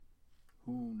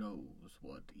knows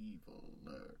what evil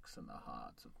lurks in the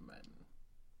hearts of men?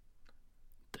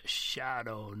 The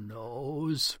shadow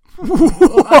knows.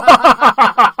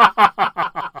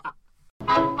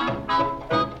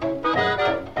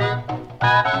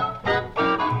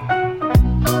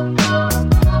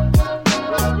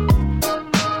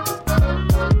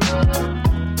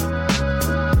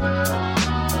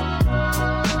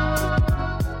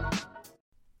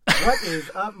 What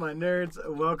is up, my nerds?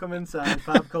 Welcome inside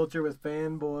Pop Culture with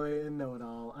Fanboy and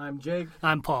Know-It-All. I'm Jake.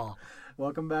 I'm Paul.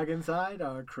 Welcome back inside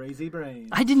our crazy brain.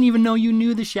 I didn't even know you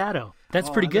knew The Shadow. That's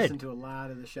pretty good. I listened to a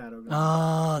lot of The Shadow.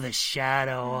 Oh, The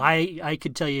Shadow. I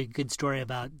could tell you a good story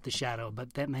about The Shadow,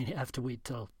 but that may have to wait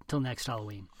till next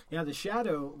Halloween. Yeah, The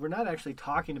Shadow, we're not actually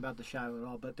talking about The Shadow at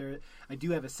all, but I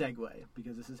do have a segue,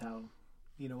 because this is how,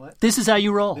 you know what? This is how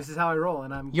you roll. This is how I roll,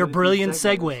 and I'm Your good at brilliant these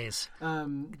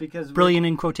segues. Because brilliant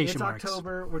in quotation it's marks.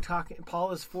 October, we're talking,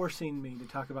 Paul is forcing me to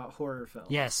talk about horror films.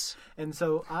 Yes. And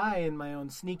so I, in my own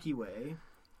sneaky way,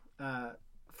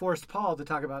 forced Paul to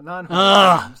talk about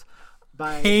non-horror films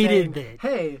by saying,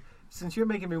 hey, since you're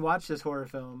making me watch this horror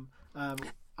film,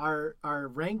 our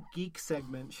Rank Geek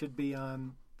segment should be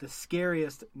on the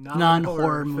scariest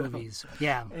non-horror movies.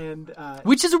 Yeah. And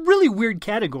which is a really weird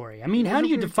category. I mean, how do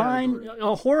you define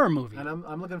a horror movie? And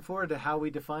I'm looking forward to how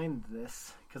we define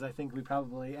this, because I think we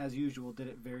probably, as usual, did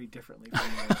it very differently.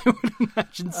 I would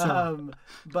imagine so.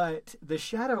 But The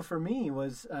Shadow for me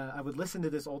was, I would listen to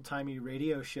this old-timey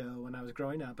radio show when I was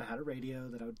growing up. I had a radio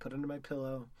that I would put under my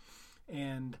pillow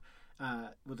and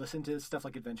would listen to stuff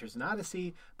like Adventures in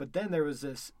Odyssey. But then there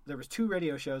was two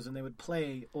radio shows, and they would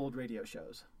play old radio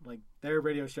shows. Like, their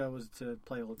radio show was to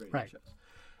play old radio shows.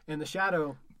 And The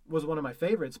Shadow was one of my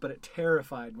favorites, but it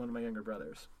terrified one of my younger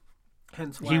brothers.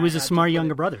 Hence why he was a smart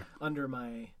younger brother. Under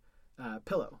my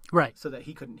pillow. Right. So that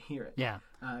he couldn't hear it. Yeah.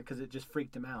 Because it just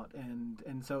freaked him out.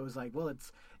 And so it was like, well,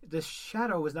 The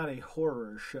Shadow was not a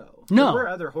horror show. No. There were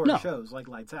other horror shows, like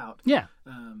Lights Out. Yeah.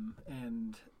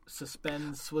 And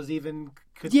Suspense was even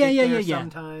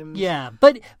sometimes. Yeah,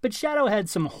 but Shadow had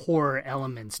some horror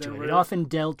elements to it. It often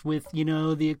dealt with,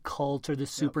 the occult or the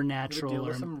supernatural. It would deal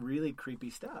with some really creepy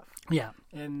stuff. Yeah.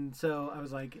 And so I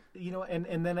was like,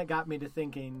 and then it got me to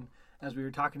thinking, as we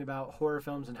were talking about horror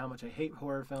films and how much I hate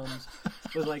horror films,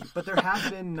 was like, but there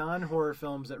have been non-horror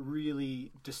films that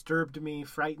really disturbed me,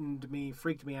 frightened me,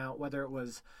 freaked me out, whether it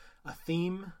was a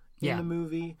theme in the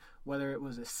movie, whether it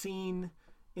was a scene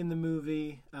in the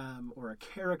movie, or a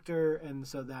character. And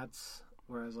so that's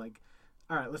where I was like,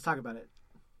 all right, let's talk about it.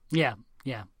 Yeah.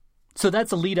 So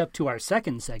that's a lead up to our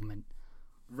second segment.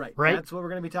 Right. That's what we're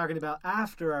going to be talking about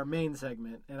after our main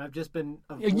segment. And I've just been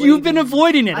avoiding... You've been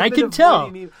avoiding it. I can tell.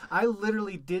 I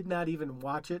literally did not even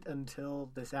watch it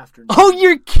until this afternoon. Oh,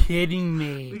 you're kidding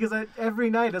me. Because every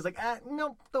night I was like,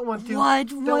 nope, don't want to.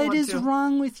 What is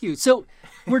wrong with you? So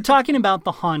we're talking about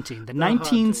The Haunting, the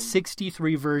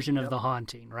 1963 version of The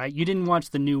Haunting, right? You didn't watch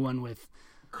the new one with...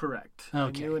 Correct.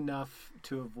 Okay. I knew enough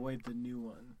to avoid the new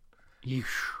one.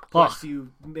 Plus,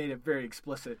 you made it very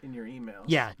explicit in your email.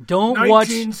 Yeah, don't watch...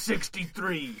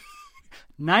 1963.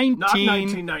 Not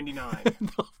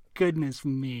 1999. Oh, goodness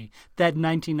me. That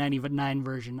 1999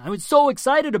 version. I was so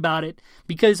excited about it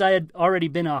because I had already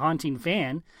been a Haunting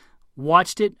fan.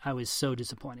 Watched it. I was so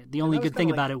disappointed. The only good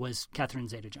thing about it was Catherine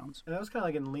Zeta-Jones. And that was kind of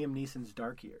like in Liam Neeson's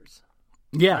dark years.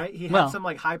 Yeah. Right? He had some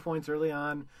high points early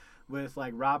on with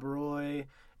Rob Roy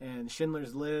and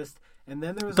Schindler's List. And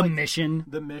then there was The Mission.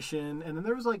 And then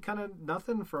there was kind of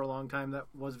nothing for a long time that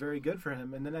was very good for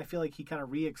him. And then I feel like he kind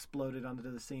of re-exploded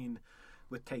onto the scene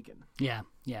with Taken. Yeah,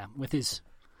 with his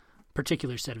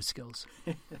particular set of skills.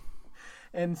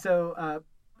 And so,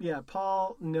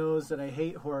 Paul knows that I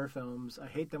hate horror films. I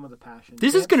hate them with a passion.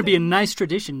 This is going to be a nice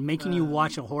tradition, making you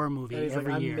watch a horror movie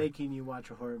every year. I'm making you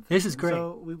watch a horror film. This is great.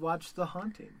 So we watched The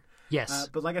Haunting. Yes.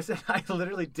 But like I said, I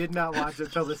literally did not watch it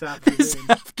until this afternoon.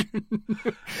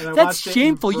 That's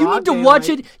shameful. You need to watch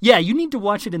it. Yeah, you need to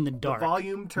watch it in the dark. The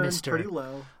volume turned pretty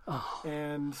low. Oh.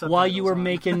 And while you were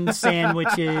making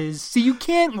sandwiches. See, you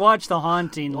can't watch The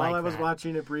Haunting while I was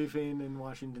watching a briefing in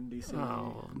Washington, D.C.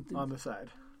 On the side.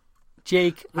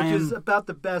 Jake, which is about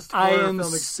the best horror film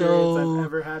experience I've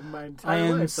ever had in my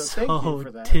entire life. So thank you for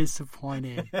that.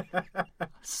 Disappointed.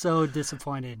 So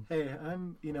disappointed. Hey,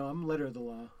 I'm letter of the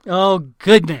law. Oh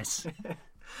goodness,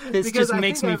 this just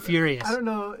makes me furious. I don't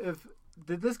know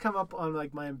did this come up on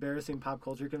my embarrassing pop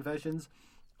culture confessions?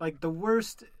 The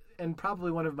worst and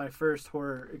probably one of my first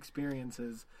horror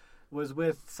experiences was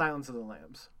with Silence of the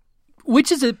Lambs.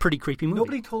 Which is a pretty creepy movie.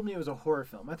 Nobody told me it was a horror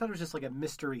film. I thought it was just a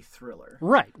mystery thriller.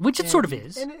 Right, which it sort of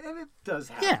is. And it does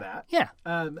have that. Yeah.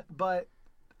 But,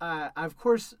 of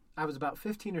course, I was about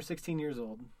 15 or 16 years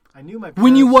old. I knew my parents,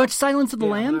 when you watched Silence of the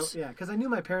yeah, Lambs? because I knew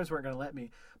my parents weren't going to let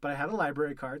me. But I had a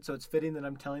library card, so it's fitting that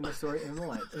I'm telling the story in the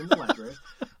library.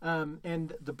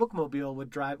 And the bookmobile would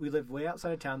drive. We lived way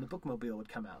outside of town. The bookmobile would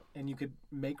come out, and you could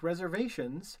make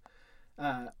reservations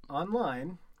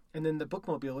online, and then the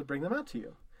bookmobile would bring them out to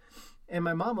you. And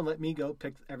my mom would let me go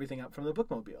pick everything up from the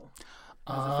bookmobile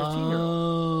as a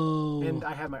 15-year-old. And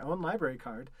I had my own library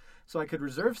card, so I could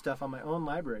reserve stuff on my own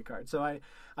library card. So I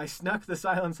snuck the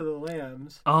Silence of the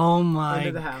Lambs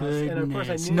into the house. Goodness. And of course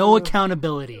I knew, no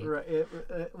accountability.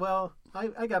 Well,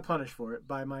 I got punished for it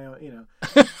by my own,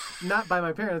 not by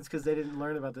my parents because they didn't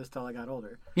learn about this till I got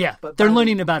older. Yeah, but they're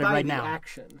learning about it by right the now.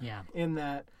 Action. Yeah. In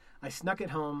that I snuck it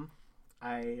home.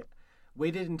 I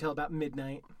waited until about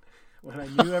midnight when I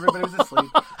knew everybody was asleep.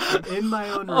 I'm in my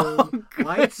own room,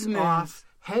 lights off,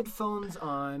 headphones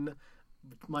on,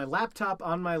 my laptop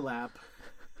on my lap,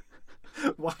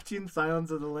 watching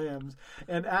Silence of the Lambs.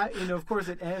 And, of course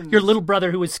it ends. Your little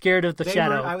brother who was scared of the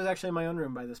shadow. I was actually in my own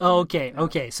room by this point. Oh, okay,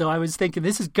 okay. So I was thinking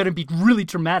this is going to be really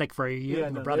traumatic for you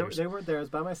and the brothers. They weren't there. I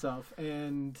was by myself.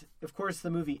 And, of course,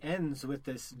 the movie ends with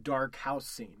this dark house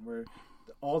scene where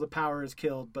all the power is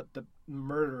killed, but the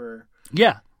murderer...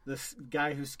 Yeah. This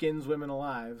guy who skins women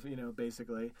alive,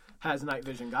 basically, has night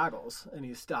vision goggles, and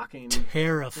he's stalking.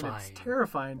 Terrifying. And it's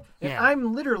terrifying. And Yeah.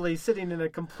 I'm literally sitting in a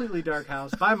completely dark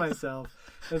house by myself.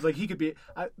 And it's like he could be.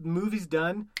 Movie's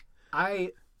done.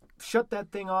 I shut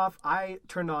that thing off. I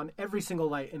turned on every single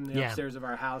light in the upstairs of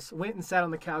our house. Went and sat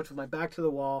on the couch with my back to the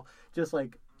wall, just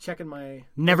like checking my.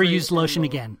 Never used lotion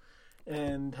again.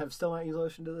 And have still not used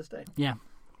lotion to this day. Yeah.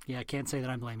 Yeah, I can't say that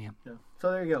I blame you. Yeah.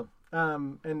 So there you go.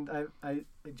 And I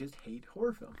just hate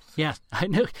horror films. Yeah, I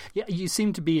know. Yeah, you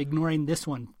seem to be ignoring this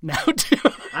one now too.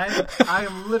 I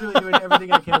am literally doing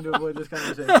everything I can to avoid this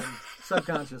conversation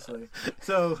subconsciously.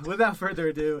 So, without further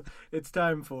ado, it's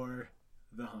time for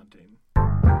The Haunting.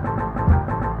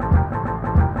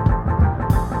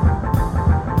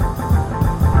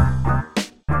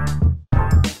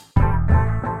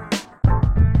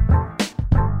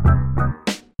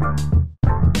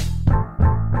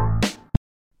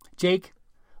 Jake,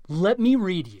 let me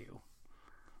read you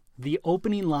the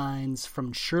opening lines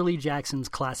from Shirley Jackson's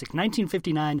classic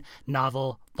 1959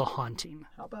 novel, The Haunting.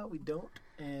 How about we don't?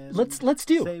 And let's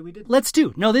do. Say we did. Let's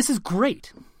do. No, this is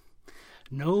great.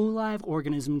 No live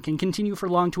organism can continue for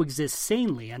long to exist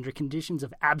sanely under conditions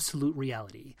of absolute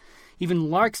reality.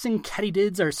 Even larks and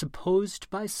katydids are supposed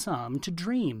by some to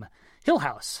dream. Hill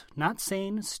House, not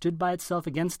sane, stood by itself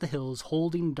against the hills,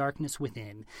 holding darkness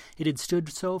within. It had stood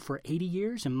so for 80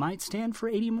 years and might stand for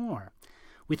 80 more.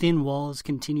 Within, walls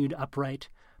continued upright,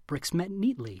 bricks met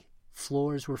neatly,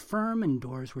 floors were firm and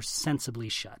doors were sensibly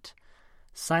shut.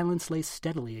 Silence lay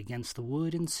steadily against the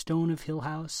wood and stone of Hill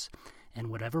House, and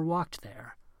whatever walked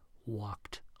there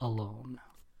walked alone.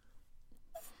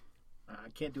 I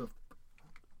can't do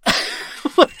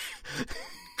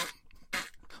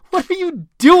What are you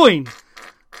doing?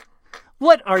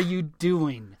 What are you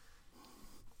doing?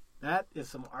 That is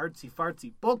some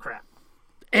artsy-fartsy bullcrap.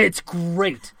 It's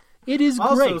great. It is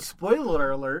also, great. Spoiler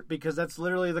alert, because that's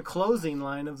literally the closing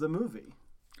line of the movie.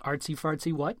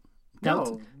 Artsy-fartsy what?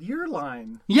 No, your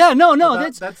line. Yeah, no,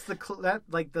 that's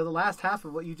the last half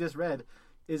of what you just read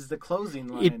is the closing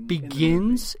line. It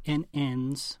begins and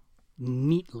ends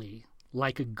neatly,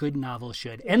 like a good novel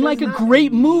should. And like a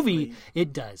great movie,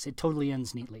 it does. It totally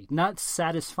ends neatly. Not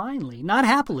satisfyingly, not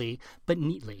happily, but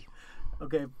neatly.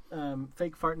 Okay,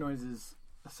 fake fart noises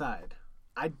aside.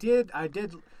 I did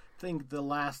think the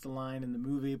last line in the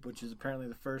movie, which is apparently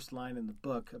the first line in the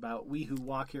book, about we who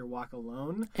walk here walk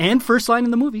alone. And first line in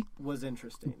the movie. Was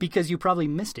interesting. Because you probably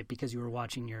missed it because you were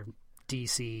watching your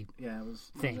DC it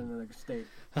was thing. in another state.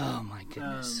 Oh, my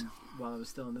goodness. While I was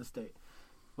still in this state.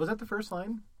 Was that the first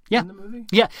line? Yeah. In the movie?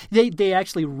 Yeah, they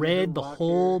actually read the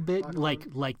whole here, bit,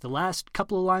 like the last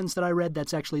couple of lines that I read.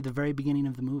 That's actually the very beginning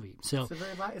of the movie. So it's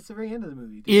the very end of the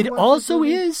movie. It also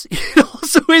is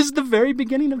the very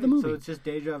beginning of the movie. So it's just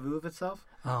deja vu of itself.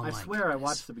 Oh, I swear I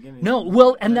watched the beginning. No,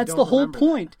 well, and that's the whole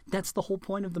point. That's the whole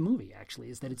point of the movie. Actually,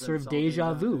 is that it's sort of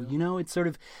deja vu. You know,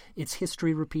 it's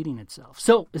history repeating itself.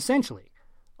 So essentially.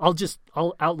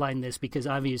 I'll outline this because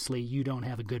obviously you don't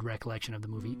have a good recollection of the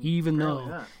movie, even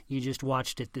though you just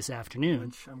watched it this afternoon.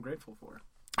 Which I'm grateful for.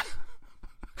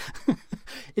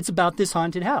 It's about this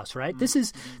haunted house, right?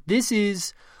 Mm-hmm. This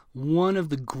is one of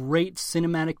the great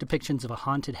cinematic depictions of a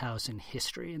haunted house in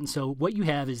history. And so what you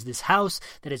have is this house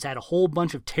that has had a whole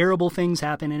bunch of terrible things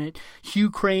happen in it. Hugh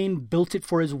Crane built it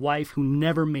for his wife who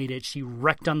never made it. She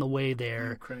wrecked on the way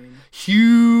there.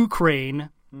 Hugh Crane.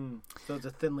 So it's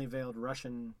a thinly veiled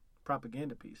Russian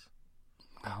propaganda piece.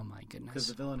 Oh, my goodness. Because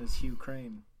the villain is Hugh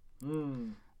Crane.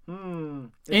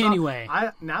 Anyway.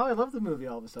 Now I love the movie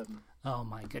all of a sudden. Oh,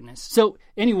 my goodness. So,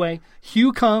 anyway,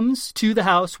 Hugh comes to the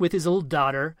house with his little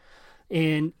daughter,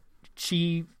 and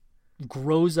she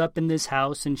grows up in this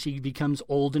house, and she becomes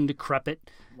old and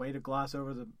decrepit. Way to gloss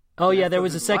over the... Oh, yeah, there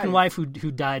was a second wife who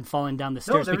died falling down the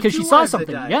stairs there were because two she saw wives that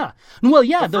something. died. Yeah. Well,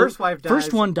 yeah, The first wife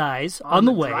first dies one dies on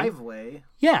the way. driveway.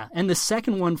 Yeah, and the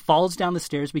second one falls down the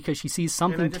stairs because she sees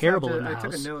something terrible in the I house.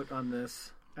 took a note on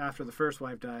this after the first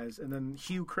wife dies, and then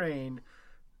Hugh Crane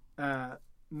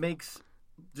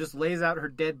just lays out her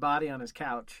dead body on his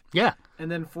couch. Yeah. And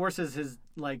then forces his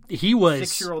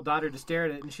 6-year-old daughter to stare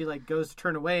at it, and she goes to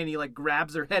turn away, and he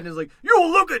grabs her head and is like, "You will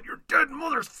look at your dead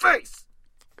mother's face."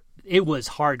 It was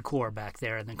hardcore back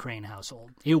there in the Crane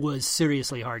household. It was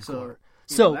seriously hardcore.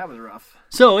 So that was rough.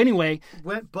 So anyway,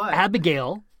 But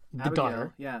Abigail, the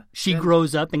daughter, yeah, she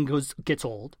grows up and gets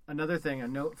old. Another thing, a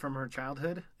note from her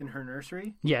childhood in her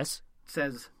nursery. Yes.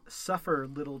 Says, "Suffer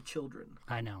little children."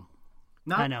 I know.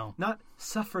 Not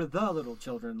suffer the little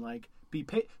children,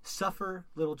 suffer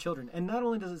little children. And not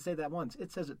only does it say that once,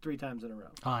 it says it 3 times in a row.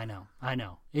 Oh, I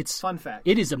know. It's fun fact.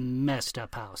 It is a messed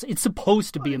up house. It's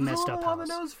supposed to be a messed up house. On the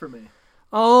nose for me.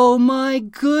 Oh my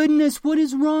goodness, what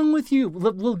is wrong with you?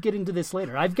 We'll get into this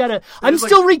later. I'm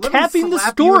still recapping the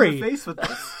story. You in the face with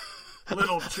this.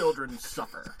 Little children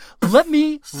suffer. Let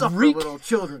me suffer, little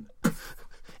children.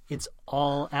 It's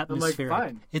all atmospheric.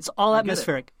 Fine. It's all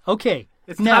atmospheric. Okay.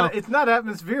 It's not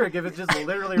atmospheric if it's just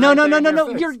literally No.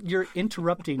 Face. You're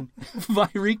interrupting my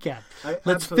recap.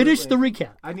 Let's finish the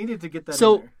recap. I needed to get that in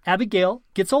So there. Abigail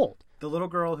gets old. The little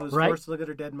girl who was forced to look at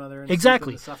her dead mother and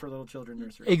exactly. the Suffer Little Children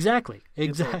nursery.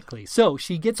 Exactly. So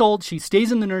she gets old. She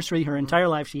stays in the nursery her entire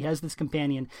life. She has this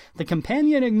companion. The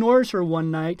companion ignores her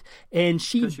one night, and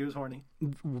because she was horny.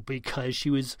 Because she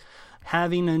was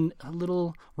having a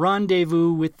little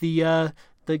rendezvous with the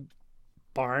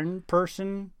barn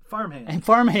person.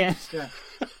 Farmhand. Yeah.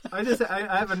 I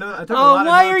have a note. I took a lot of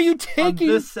why notes are you taking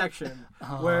on this section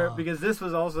because this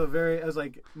was also I was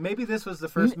like, maybe this was the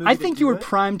first movie. I think you were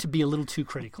primed to be a little too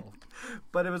critical.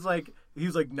 But it was he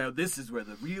was like, now this is where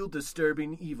the real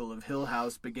disturbing evil of Hill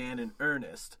House began in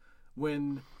earnest,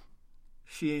 when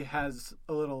she has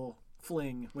a little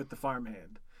fling with the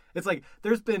farmhand. It's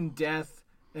there's been death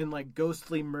and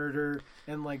ghostly murder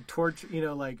and torture,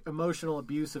 emotional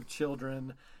abuse of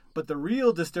children. But the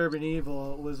real disturbing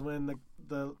evil was when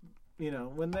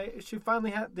she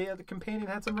finally had the companion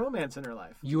had some romance in her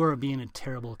life. You are being a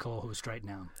terrible co-host right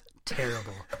now.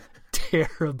 Terrible.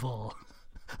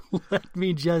 Let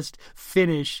me just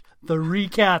finish the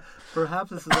recap. Perhaps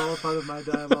this is all a part of my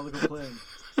diabolical plan.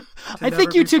 I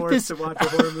think you took this to watch a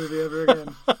horror movie ever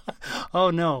again.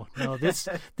 Oh no!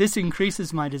 This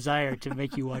increases my desire to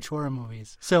make you watch horror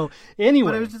movies. So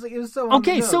anyway, but it was just it was so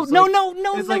okay. So no.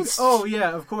 It's oh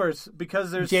yeah, of course,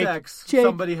 because there's sex,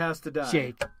 somebody has to die.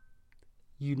 Jake,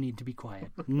 you need to be quiet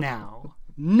now.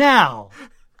 Now,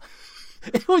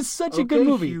 it was such a good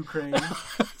movie. Ukraine.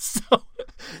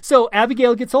 So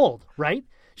Abigail gets old, right?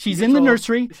 She's in the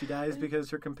nursery. She dies because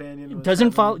her companion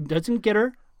doesn't get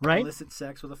her. Right? Illicit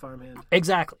sex with a farmhand.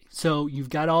 Exactly. So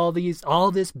you've got all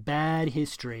this bad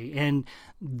history, and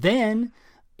then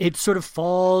it sort of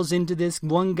falls into this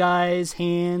one guy's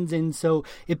hands, and so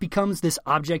it becomes this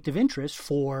object of interest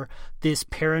for this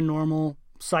paranormal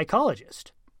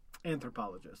psychologist.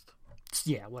 Anthropologist.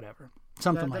 Yeah, whatever.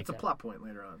 Something like that. That's a plot point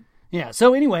later on. Yeah,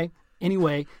 so anyway. And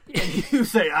you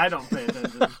say, I don't pay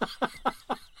attention.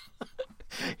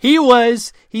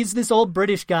 He's this old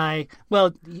British guy,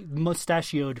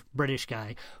 mustachioed British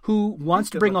guy, who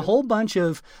wants to bring a whole bunch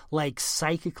of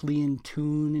psychically in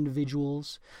tune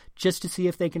individuals just to see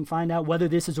if they can find out whether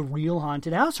this is a real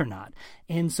haunted house or not.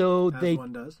 And so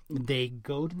they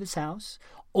go to this house.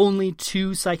 Only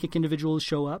 2 psychic individuals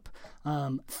show up.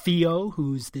 Theo,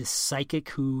 who's this psychic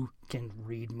who can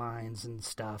read minds and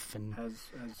stuff and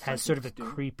has sort of a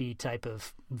creepy type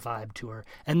of vibe to her.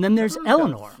 And then there's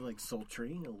Eleanor.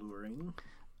 Sultry, alluring.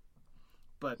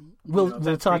 But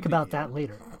we'll talk about that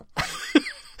later.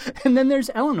 And then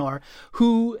there's Eleanor,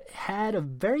 who had a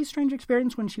very strange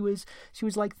experience when she was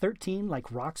 13.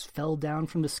 Rocks fell down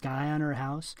from the sky on her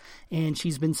house, and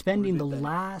she's been spending the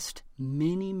last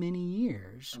many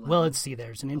years. 11. Well, let's see.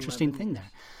 There's an interesting thing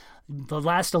there. The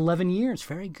last 11 years,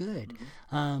 very good.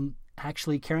 Mm-hmm.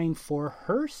 Actually caring for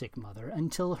her sick mother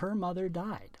until her mother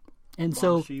died. And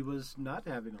so she was not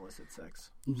having illicit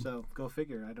sex. So go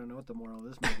figure. I don't know what the moral of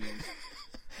this movie is.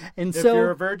 And if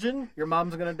you're a virgin, your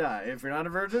mom's gonna die. If you're not a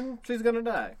virgin, she's gonna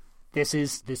die. This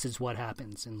is what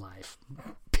happens in life.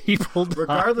 People die.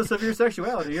 Regardless of your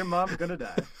sexuality, your mom's gonna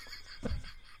die.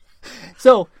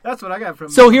 So that's what I got from.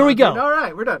 So here we go. All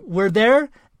right, we're done. We're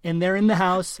there. and they're in the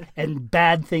house, and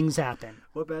bad things happen.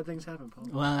 What bad things happen, Paul?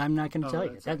 Well, I'm not going to tell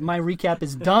you. Okay. My recap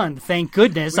is done. Thank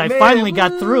goodness. I finally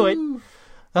got through it.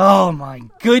 Oh, my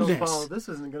goodness. So, Paul, this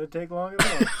isn't going to take long at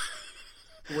all.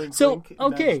 Wink, So, wink,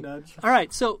 okay. nudge, nudge. All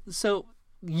right. So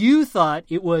you thought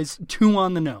it was too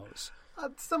on the nose.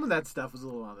 Some of that stuff was a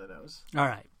little on the nose. All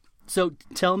right. So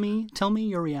tell me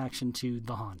your reaction to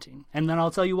The Haunting, and then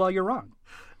I'll tell you why you're wrong.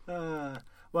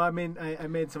 Well, I mean, I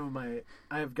made some of my.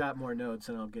 I've got more notes,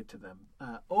 and I'll get to them.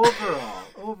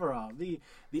 Overall, the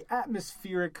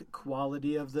atmospheric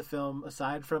quality of the film,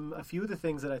 aside from a few of the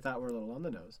things that I thought were a little on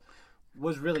the nose,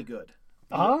 was really good.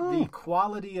 The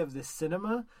quality of the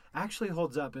cinema actually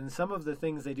holds up, and some of the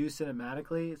things they do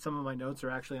cinematically. Some of my notes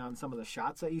are actually on some of the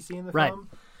shots that you see in the film.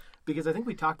 Because I think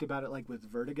we talked about it like with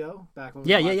Vertigo back when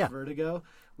we watched Vertigo,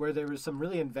 where there was some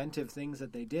really inventive things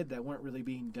that they did that weren't really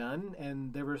being done,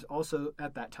 and there was also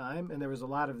at that time, and there was a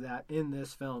lot of that in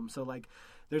this film. So like,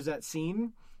 there's that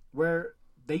scene where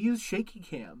they use shaky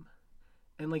cam,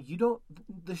 and like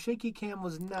the shaky cam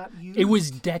was not used. It was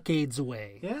decades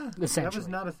away. Yeah, essentially. That was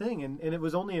not a thing, and it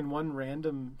was only in one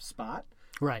random spot.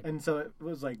 Right. And so it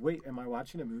was like, wait, am I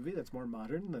watching a movie that's more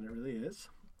modern than it really is?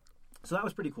 So that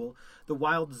was pretty cool. The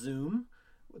wild zoom.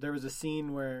 There was a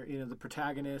scene where the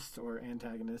protagonist or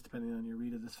antagonist, depending on your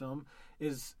read of this film,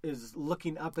 is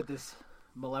looking up at this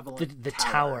malevolent the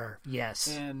tower. Yes.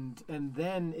 And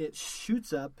then it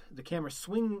shoots up. The camera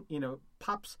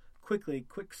pops quickly,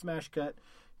 quick smash cut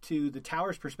to the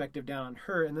tower's perspective down on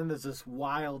her, and then there's this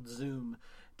wild zoom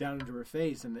down into her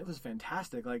face, and it was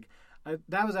fantastic. Like.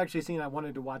 That was actually a scene I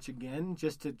wanted to watch again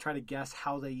just to try to guess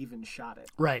how they even shot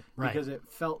it. Right. Because it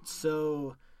felt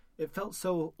so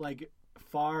like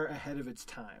far ahead of its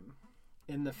time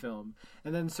in the film.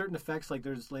 And then certain effects, like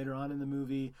there's later on in the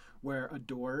movie where a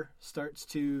door starts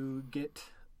to get,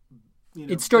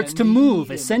 it starts to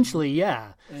move, essentially,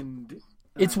 yeah. And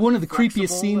it's one of the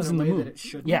creepiest scenes in the movie. That it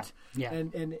shouldn't. Yeah.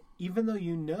 And even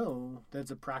though that's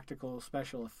a practical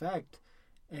special effect,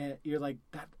 and you're like,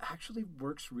 that actually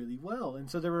works really well.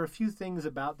 And so there were a few things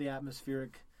about the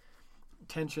atmospheric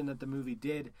tension that the movie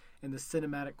did and the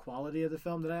cinematic quality of the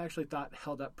film that I actually thought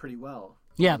held up pretty well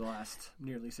over the last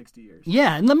nearly 60 years.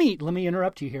 Yeah, and let me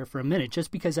interrupt you here for a minute,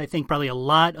 just because I think probably a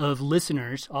lot of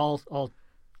listeners, all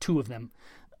two of them,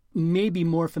 may be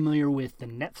more familiar with the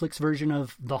Netflix version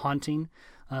of The Haunting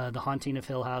of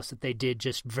Hill House that they did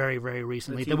just very, very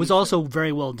recently. That was also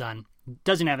very well done.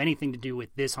 Doesn't have anything to do with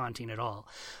this haunting at all.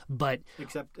 But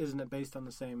except, isn't it based on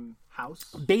the same house?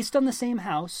 Based on the same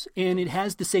house, and it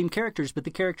has the same characters, but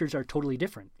the characters are totally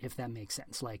different, if that makes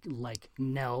sense. Like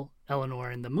Nell,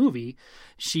 Eleanor in the movie,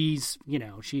 she's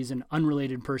an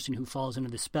unrelated person who falls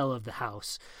under the spell of the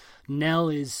house. Nell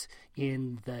is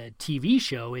in the TV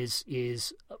show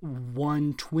is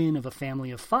one twin of a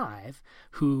family of 5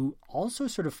 who also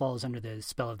sort of falls under the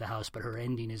spell of the house, but her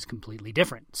ending is completely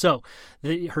different. So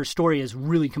her story is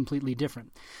really completely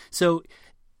different. So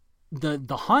the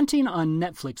Haunting on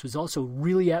Netflix was also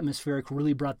really atmospheric,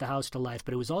 really brought the house to life,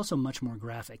 but it was also much more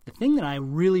graphic. The thing that I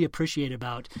really appreciate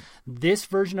about this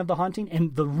version of The Haunting,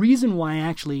 and the reason why I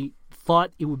actually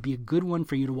thought it would be a good one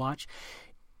for you to watch,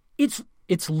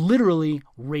 it's literally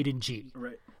rated G.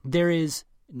 Right. There is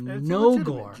no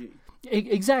gore.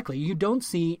 Exactly. You don't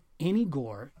see any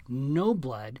gore, no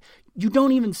blood. You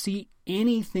don't even see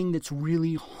anything that's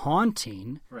really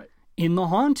haunting in The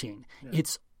Haunting. Yeah.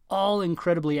 It's all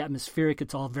incredibly atmospheric.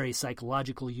 It's all very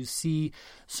psychological. You see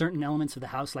certain elements of the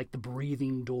house, like the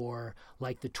breathing door,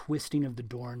 like the twisting of the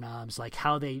doorknobs, like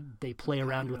how they play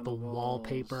around with the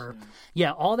wallpaper.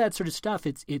 Yeah, all that sort of stuff.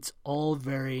 It's all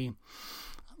very,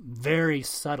 very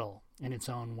subtle in its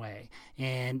own way.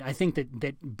 And I think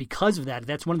that because of that,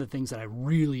 that's one of the things that I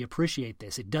really appreciate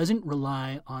this. It doesn't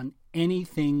rely on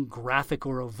anything graphic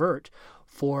or overt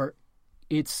for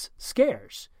its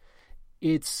scares.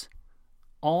 It's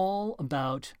all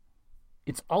about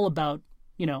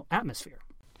atmosphere.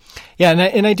 Yeah,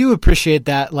 and I do appreciate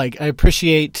that. Like, I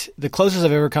appreciate the closest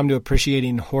I've ever come to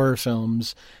appreciating horror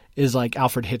films is like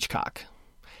Alfred Hitchcock,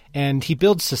 and he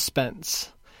builds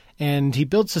suspense. And he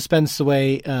builds suspense the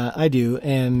way I do,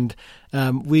 and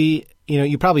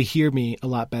you probably hear me a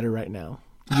lot better right now,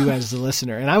 you as the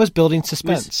listener. And I was building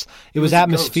suspense. It was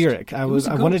atmospheric. I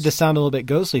wanted to sound a little bit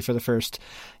ghostly for the first,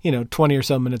 20 or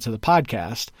so minutes of the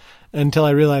podcast, until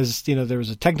I realized, there was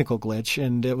a technical glitch,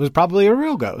 and it was probably a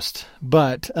real ghost.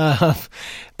 But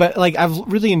like, I've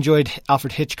really enjoyed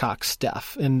Alfred Hitchcock's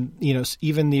stuff, and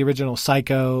even the original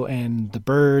Psycho and The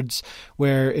Birds,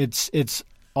 where it's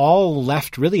all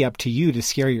left really up to you to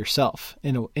scare yourself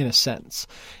in a sense.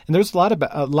 And there's a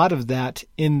lot of that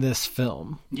in this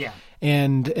film. Yeah.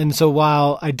 And so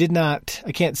while I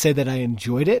can't say that I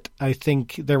enjoyed it. I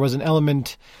think there was an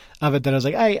element of it that I was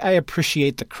like, I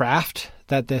appreciate the craft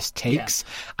that this takes.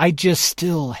 Yeah. I just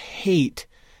still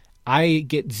I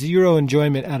get zero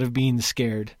enjoyment out of being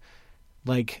scared,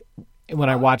 like when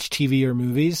I watch TV or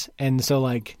movies. And so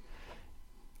like,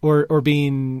 or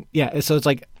being, so it's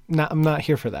like, I'm not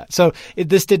here for that. So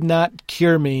this did not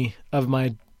cure me of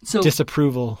my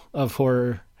disapproval of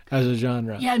horror as a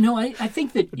genre. Yeah, no, I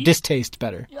think that distaste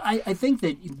better. I think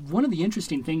that one of the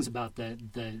interesting things about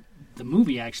the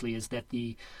movie actually is that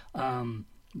the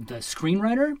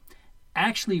screenwriter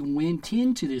actually went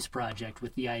into this project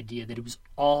with the idea that it was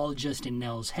all just in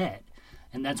Nell's head.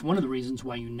 And that's one of the reasons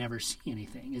why you never see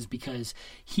anything, is because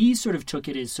he sort of took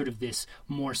it as sort of this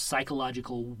more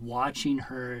psychological, watching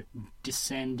her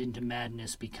descend into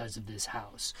madness because of this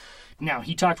house. Now,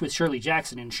 he talked with Shirley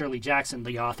Jackson, and Shirley Jackson,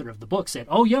 the author of the book, said,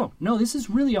 no, this is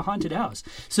really a haunted house.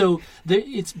 So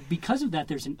it's because of that,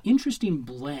 there's an interesting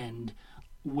blend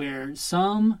where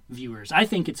some viewers, I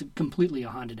think it's completely a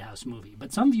haunted house movie,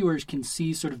 but some viewers can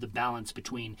see sort of the balance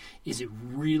between, is it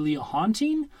really a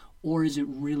haunting, or is it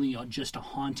really just a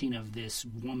haunting of this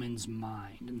woman's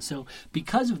mind? And so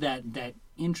because of that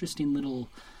interesting little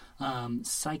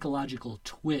psychological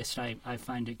twist, I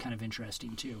find it kind of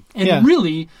interesting too. And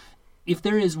really, if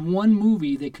there is one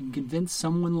movie that can convince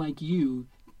someone like you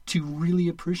to really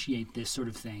appreciate this sort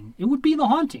of thing, it would be The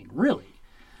Haunting, really.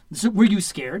 So were you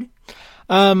scared?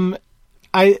 I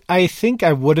think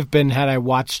I would have been had I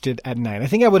watched it at night. I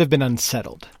think I would have been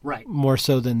unsettled. Right. More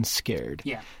so than scared.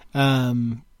 Yeah.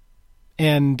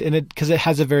 And because it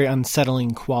has a very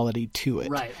unsettling quality to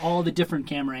it. Right. All the different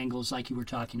camera angles like you were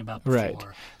talking about before. Right.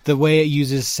 The way it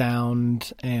uses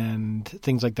sound and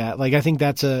things like that. Like, I think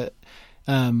that's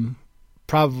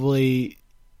probably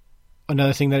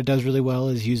another thing that it does really well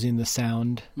is using the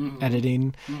sound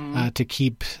editing to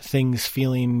keep things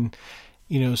feeling,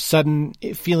 sudden,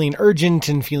 feeling urgent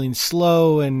and feeling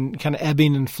slow and kind of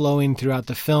ebbing and flowing throughout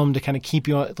the film to kind of keep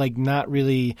you like not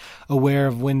really aware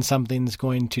of when something's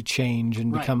going to change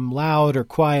and become loud or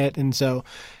quiet. And so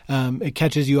it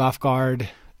catches you off guard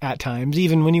at times,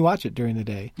 even when you watch it during the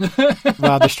day,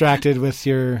 while distracted with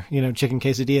your, chicken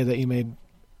quesadilla that you made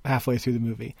halfway through the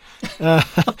movie,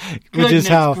 which is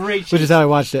how I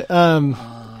watched it. I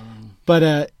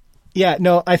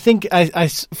think I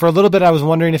for a little bit I was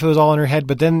wondering if it was all in her head,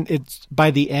 but then it's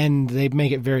by the end they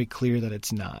make it very clear that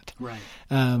it's not. Right.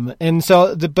 And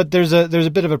so, but there's a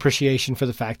bit of appreciation for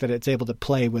the fact that it's able to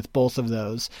play with both of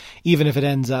those, even if it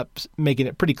ends up making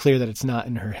it pretty clear that it's not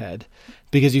in her head,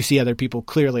 because you see other people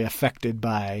clearly affected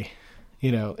by,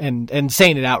 and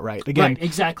saying it outright again. Right,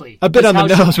 exactly. A bit on the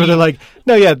nose where they're like,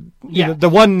 no, the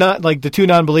one not like the two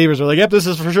non-believers are like, yep, this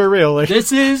is for sure real. Like,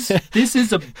 this is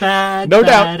a bad, no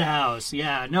bad doubt. house.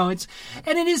 Yeah, no, it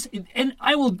is, and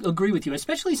I will agree with you,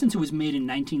 especially since it was made in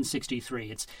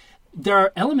 1963. There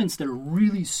are elements that are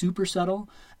really super subtle,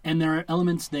 and there are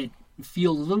elements that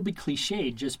feel a little bit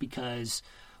cliched just because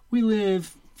we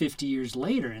live 50 years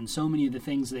later, and so many of the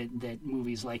things that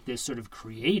movies like this sort of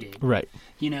created, right?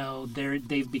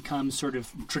 They've become sort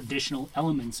of traditional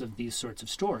elements of these sorts of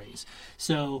stories.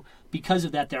 So because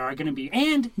of that, there are going to be,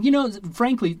 and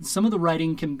frankly, some of the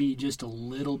writing can be just a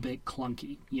little bit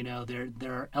clunky.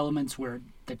 There are elements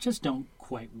that just don't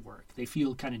quite work. They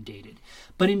feel kind of dated.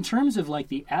 But in terms of like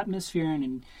the atmosphere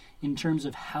and in terms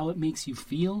of how it makes you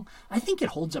feel, I think it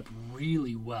holds up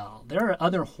really well. There are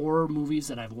other horror movies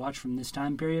that I've watched from this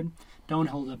time period don't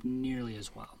hold up nearly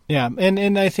as well. Yeah,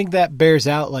 and I think that bears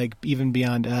out like even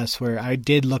beyond us, where I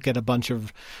did look at a bunch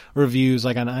of reviews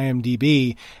like on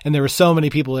IMDb, and there were so many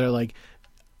people that are like,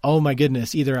 oh my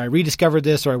goodness, either I rediscovered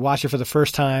this or I watched it for the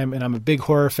first time and I'm a big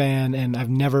horror fan and I've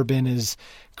never been as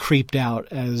creeped out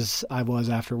as I was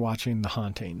after watching The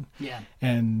Haunting. Yeah.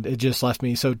 And it just left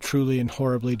me so truly and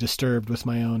horribly disturbed with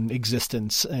my own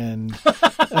existence. And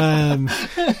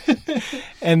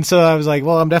and so I was like,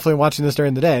 well, I'm definitely watching this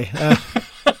during the day.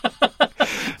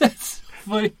 That's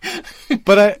funny.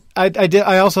 But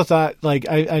I also thought, like,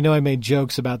 I know I made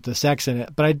jokes about the sex in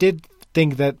it, but I did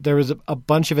think that there was a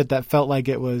bunch of it that felt like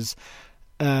it was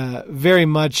very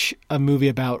much a movie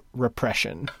about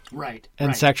repression, right,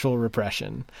 and sexual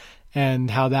repression,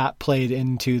 and how that played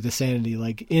into the sanity,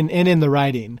 like in the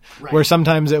writing, right, where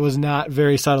sometimes it was not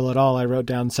very subtle at all. I wrote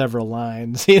down several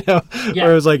lines, where it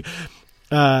was like,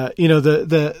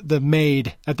 the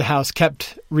maid at the house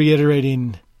kept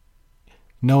reiterating,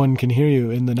 "No one can hear you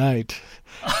in the night."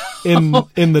 in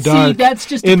the dark. See, that's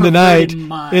just in the night,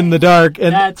 mind. In the dark.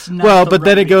 And that's not but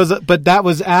then it goes. But that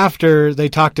was after they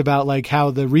talked about like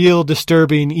how the real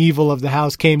disturbing evil of the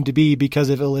house came to be because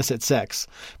of illicit sex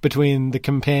between the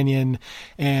companion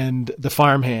and the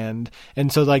farmhand,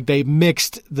 and so like they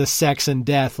mixed the sex and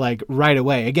death like right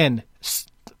away. Again.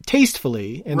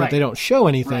 Tastefully, and that they don't show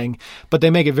anything, but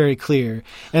they make it very clear.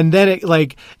 And then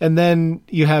and then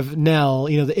you have Nell,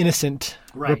 the innocent,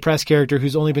 repressed character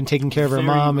who's only been taking care of her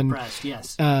mom,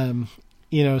 repressed, and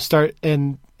start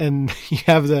and you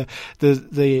have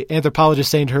the anthropologist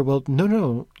saying to her, "Well,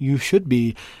 no, you should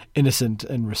be innocent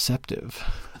and receptive."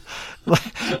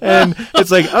 And it's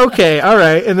like, okay, all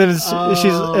right, and then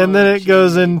it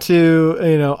goes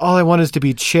into all I want is to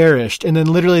be cherished, and then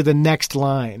literally the next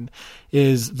line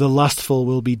is the lustful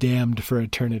will be damned for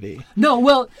eternity. No,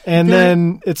 well, and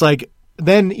then it's like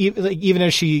even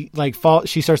as she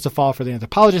she starts to fall for the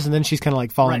anthropologist, and then she's kind of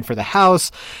like falling for the house,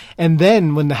 and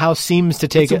then when the house seems to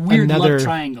take it's a weird another love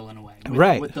triangle in a way.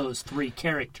 With those three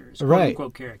characters, quote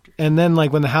unquote characters. And then,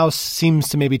 like, when the house seems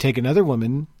to maybe take another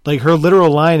woman, like, her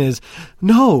literal line is,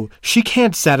 "No, she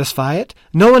can't satisfy it.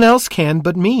 No one else can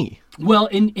but me." Well,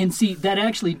 and see, that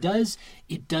actually does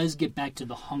get back to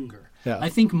the hunger. Yeah. I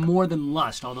think more than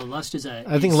lust, although lust is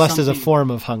I think lust is a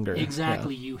form of hunger.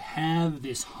 Exactly. Yeah. You have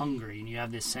this hunger, and you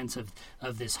have this sense of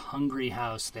this hungry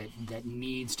house that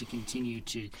needs to continue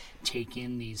to take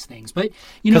in these things. But,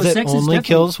 because sex it only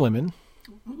kills women.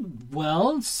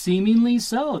 Well, seemingly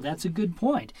so. That's a good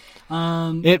point.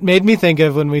 It made me think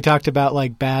of when we talked about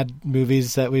like bad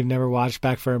movies that we've never watched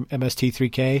back from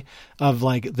MST3K of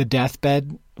like the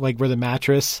deathbed, like where the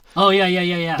mattress. Oh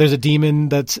yeah. There's a demon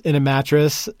that's in a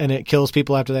mattress and it kills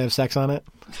people after they have sex on it.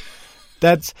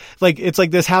 That's like it's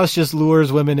like this house just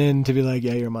lures women in to be like,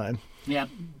 yeah, you're mine. Yeah.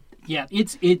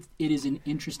 It is an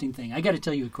interesting thing. I got to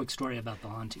tell you a quick story about The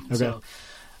Haunting. Okay. So,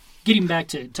 getting back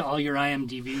to all your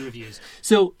IMDb reviews.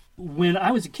 So when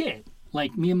I was a kid,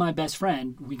 like me and my best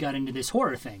friend, we got into this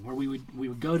horror thing where we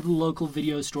would go to the local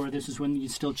video store. This is when you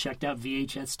still checked out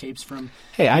VHS tapes from.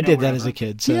 Hey, I did that as a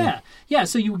kid. So. Yeah.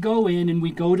 So you would go in and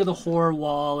we'd go to the horror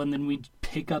wall, and then we'd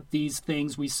pick up these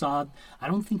things. We saw. I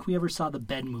don't think we ever saw the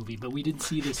bed movie, but we did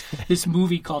see this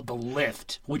movie called The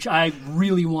Lift, which I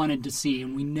really wanted to see,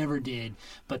 and we never did.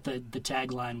 But the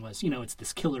tagline was, it's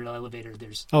this killer elevator.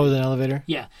 There's an elevator.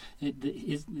 Yeah,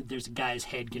 there's a guy's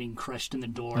head getting crushed in the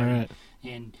door, all right.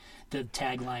 and the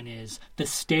tagline is the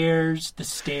stairs,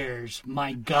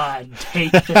 my God,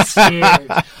 take the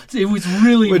stairs. It was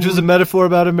really, which was a metaphor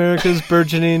about America's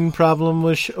burgeoning problem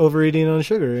with overeating on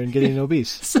sugar and getting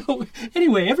obese. So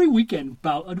anyway, every weekend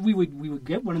we would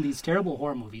get one of these terrible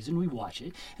horror movies and we watch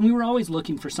it, and we were always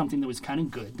looking for something that was kind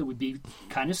of good, that would be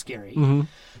kind of scary,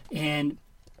 and.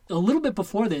 A little bit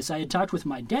before this, I had talked with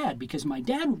my dad because my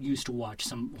dad used to watch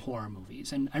some horror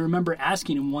movies. And I remember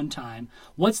asking him one time,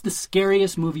 what's the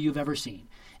scariest movie you've ever seen?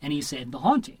 And he said, The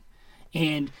Haunting.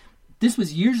 And this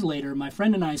was years later. My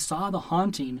friend and I saw The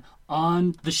Haunting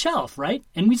on the shelf, right?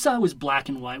 And we saw it was black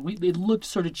and white. It looked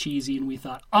sort of cheesy, and we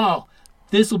thought, oh,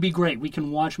 this will be great. We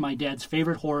can watch my dad's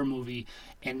favorite horror movie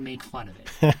and make fun of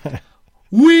it.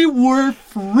 We were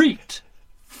freaked.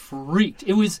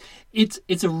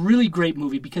 It's a really great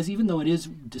movie because even though it is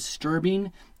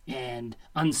disturbing and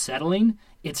unsettling,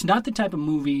 it's not the type of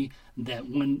movie that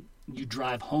when you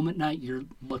drive home at night you're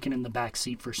looking in the back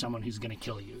seat for someone who's going to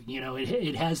kill you.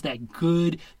 It has that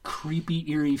good,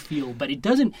 creepy, eerie feel, but it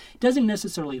doesn't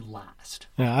necessarily last.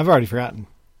 Yeah, I've already forgotten.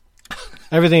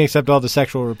 Everything except all the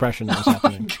sexual repression that was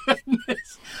happening. Oh,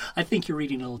 goodness. I think you're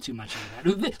reading a little too much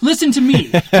into that. Listen to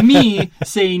me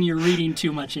saying you're reading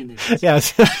too much into this.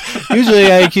 Yes.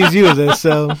 Usually I accuse you of this,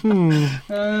 so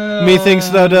methinks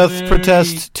thou doth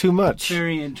protest too much.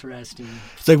 Very interesting.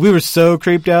 It's like we were so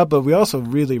creeped out, but we also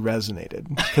really resonated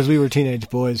because we were teenage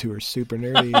boys who were super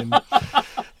nerdy,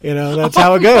 and that's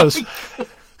how it goes.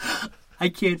 I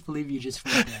can't believe you just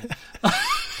read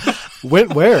that.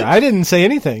 Went where? I didn't say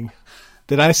anything.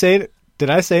 Did I say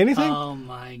anything? Oh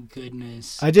my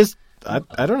goodness! I don't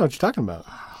know what you're talking about.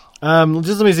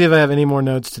 Just let me see if I have any more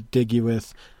notes to dig you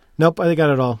with. Nope, I got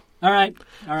it all. All right.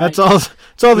 That's all.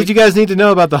 That's all that you guys need to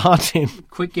know about The Haunting.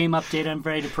 Quick game update. I'm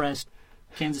very depressed.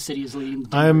 Kansas City is leading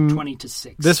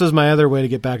 20-6. This was my other way to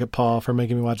get back at Paul for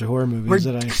making me watch a horror movie. We're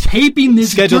taping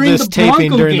this scheduled during this the taping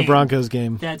Bronco during game. The Broncos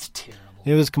game. That's terrible.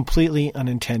 It was completely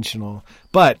unintentional,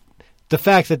 but the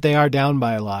fact that they are down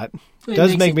by a lot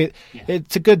does make me. Yeah.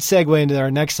 It's a good segue into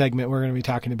our next segment. We're going to be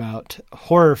talking about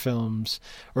horror films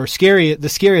or the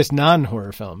scariest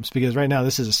non-horror films, because right now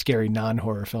this is a scary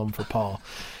non-horror film for Paul.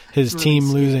 His really team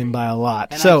scary. Losing by a lot.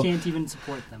 And so I can't even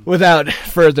support them. Without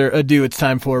further ado, it's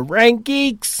time for Rank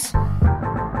Geeks.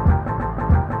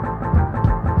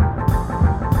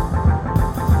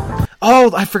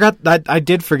 Oh, I forgot. I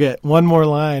did forget one more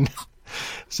line.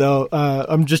 So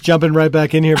I'm just jumping right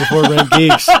back in here before Rank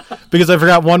Geeks because I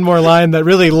forgot one more line that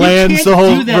really lands the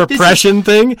whole repression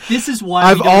thing. This is why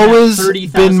I've always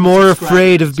been more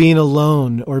afraid of being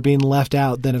alone or being left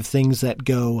out than of things that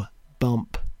go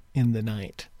bump in the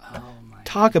night. Oh my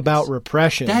Talk about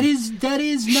repression. That is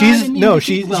not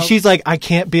she's like, I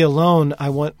can't be alone. I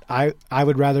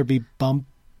would rather be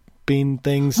bumping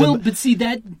things. Well, but see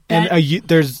that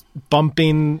there's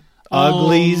bumping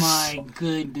uglies. Oh my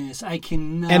goodness, I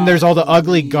cannot. And there's all the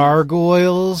ugly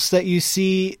gargoyles that you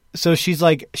see. So she's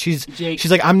like,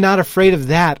 I'm not afraid of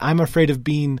that. I'm afraid of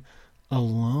being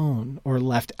alone or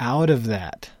left out of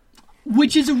that.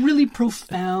 Which is a really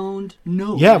profound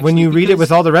note. Yeah, when you read it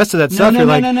with all the rest of that stuff, you're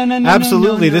like,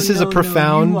 absolutely, this is a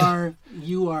profound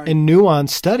you are and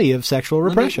nuanced study of sexual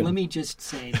repression. Let me just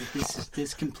say that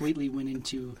this completely went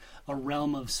into a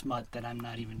realm of smut that I'm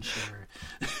not even sure.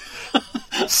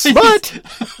 Smut?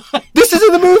 This is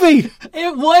in the movie.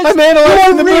 It was. I'm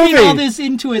analyzing the reading movie. all this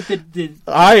into it.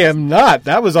 I am not.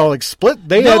 That was all explicit.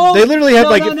 They literally had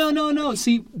No.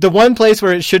 See, the one place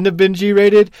where it shouldn't have been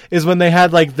G-rated is when they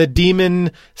had like the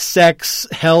demon sex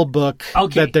hell book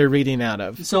that they're reading out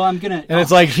of. So I'm gonna. And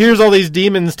it's like, here's all these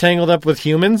demons tangled up with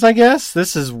humans. I guess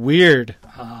this is weird.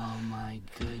 Oh my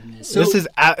goodness. So, this is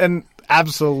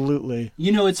absolutely.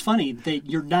 You know, it's funny that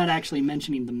you're not actually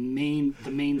mentioning the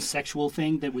main sexual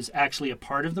thing that was actually a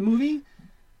part of the movie.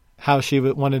 How she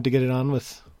wanted to get it on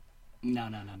with. No.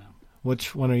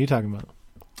 Which one are you talking about?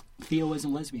 Theo was a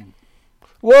lesbian.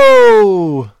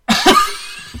 Whoa.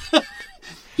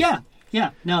 Yeah.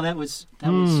 No, that was.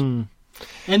 And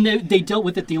they dealt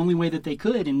with it the only way that they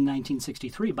could in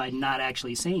 1963 by not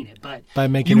actually saying it, but by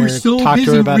making her talk to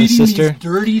her about his sister. These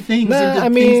dirty things into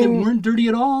things that weren't dirty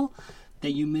at all.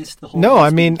 That you missed the whole. No,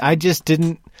 I mean, I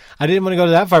didn't want to go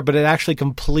to that far, but it actually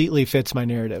completely fits my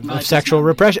narrative of sexual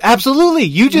repression. Absolutely,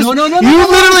 you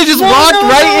literally just walked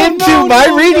right into my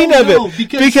reading of it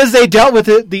because they dealt with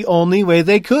it the only way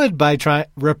they could by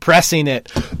repressing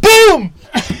it. Boom.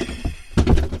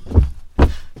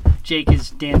 Jake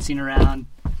is dancing around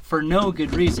for no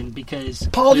good reason because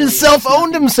Paul just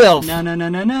self-owned himself. No.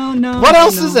 What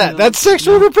else is that? That's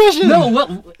sexual repression. No,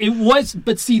 well, it was,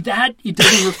 but see that it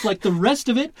doesn't reflect the rest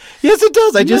of it. Yes, it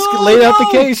does. I just laid out the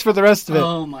case for the rest of it.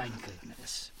 Oh my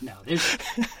goodness! No, there's.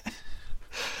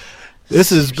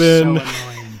 This has been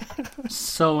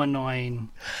so annoying.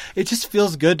 It just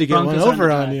feels good to get one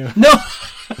over on you. No,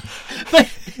 but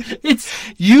it's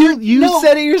you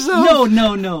said it yourself.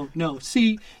 No.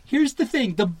 See, here's the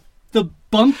thing: the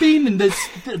bumping and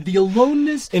the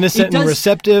aloneness, innocent and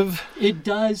receptive. It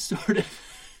does sort of.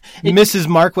 Mrs.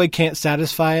 Markway can't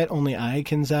satisfy it. Only I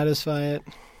can satisfy it.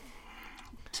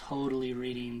 Totally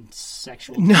reading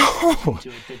sexual. No. Into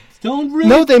it. Don't really.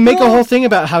 No, they make a whole thing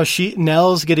about how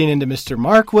Nell's getting into Mr.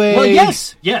 Markway. Well,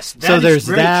 yes. So there's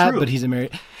that, true. but he's a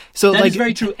married. So that is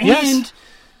very true. Yes.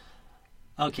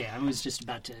 And okay, I was just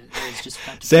about to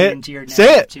say get it. into your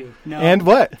Say it. Too. No. And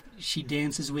what? She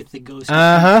dances with the ghost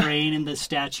of the crane in the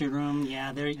statue room.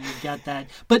 Yeah, there you got that.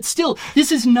 But still,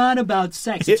 this is not about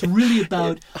sex. It's really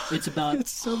about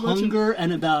so hunger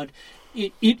and about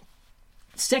it.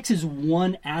 Sex is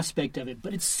one aspect of it,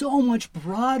 but it's so much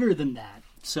broader than that.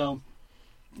 So,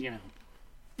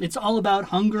 it's all about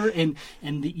hunger and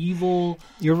the evil.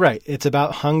 You're right. It's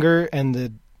about hunger and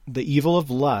the evil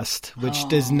of lust,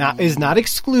 which is not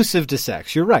exclusive to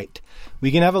sex. You're right.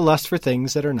 We can have a lust for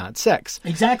things that are not sex.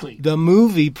 Exactly. The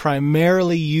movie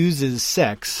primarily uses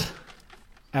sex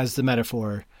as the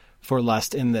metaphor for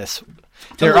lust in this.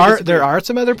 There are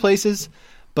some other places,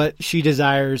 but she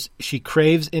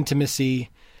craves intimacy.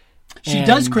 She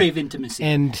does crave intimacy.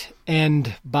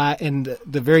 And the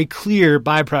very clear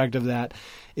byproduct of that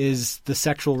is the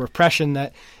sexual repression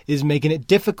that is making it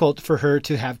difficult for her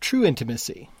to have true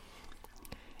intimacy.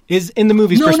 Is in the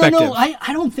movie's perspective. No.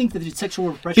 I don't think that it's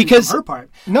sexual repression on her part.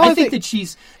 No, I think that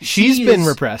she's been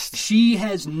repressed. She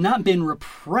has not been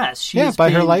repressed.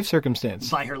 By her life circumstance.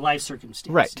 By her life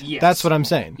circumstance. Right. Yes. That's what I'm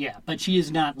saying. Yeah, but she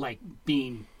is not like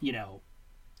being,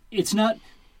 it's not.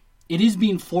 It is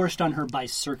being forced on her by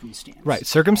circumstance. Right.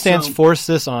 Circumstance forced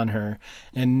this on her.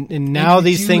 And now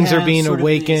these things are being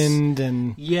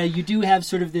awakened. Yeah, you do have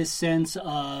sort of this sense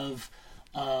of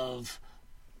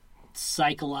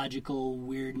psychological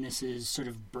weirdnesses sort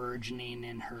of burgeoning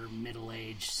in her middle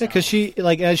age. Yeah, because she,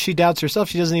 as she doubts herself,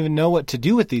 she doesn't even know what to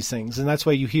do with these things. And that's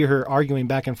why you hear her arguing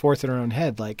back and forth in her own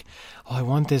head. Like, oh, I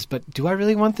want this, but do I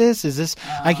really want this? Is this,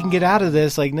 I can get out of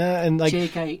this? Like, no. And like,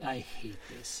 Jake, I hate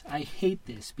this. I hate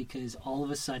this because all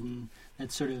of a sudden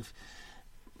that sort of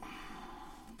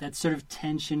that sort of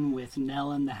tension with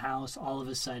Nell in the house, all of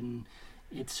a sudden,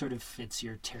 it sort of fits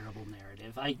your terrible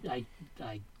narrative. I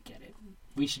get it.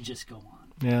 We should just go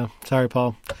on. Yeah, sorry,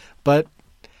 Paul. But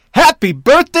happy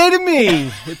birthday to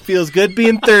me! It feels good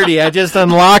being 30. I just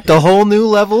unlocked a whole new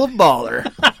level of baller.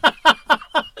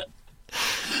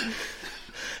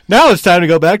 Now it's time to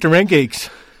go back to Rank Geeks.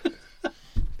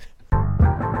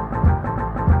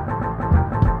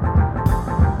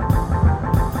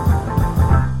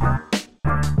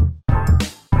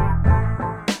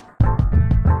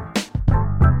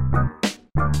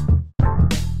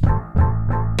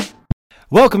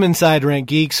 Welcome inside Rank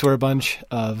Geeks. We're a bunch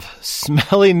of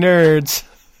smelly nerds.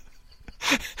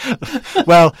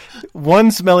 Well,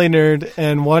 one smelly nerd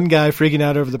and one guy freaking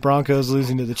out over the Broncos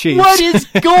losing to the Chiefs. What is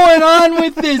going on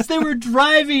with this? They were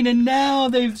driving and now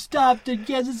they've stopped and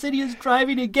Kansas City is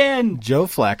driving again. Joe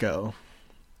Flacco.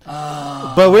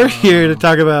 But we're here to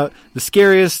talk about the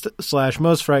scariest /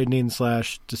 most frightening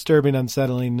 / disturbing,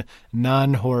 unsettling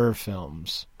non-horror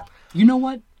films. You know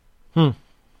what?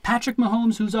 Patrick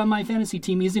Mahomes, who's on my fantasy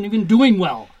team, isn't even doing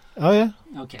well. Oh, yeah?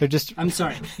 Okay. They're just... I'm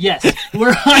sorry. Yes,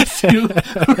 we're on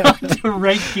to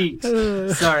Rank Geeks.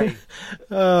 Sorry.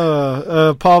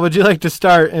 Paul, would you like to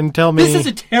start and tell me... This is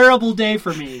a terrible day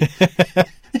for me.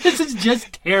 This is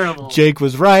just terrible. Jake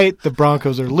was right. The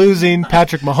Broncos are losing.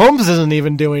 Patrick Mahomes isn't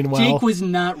even doing well. Jake was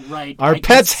not right. Our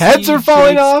pets' heads are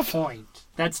falling off. Point.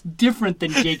 That's different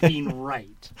than Jake being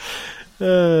right.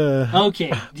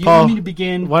 Okay. Do you Paul, want me to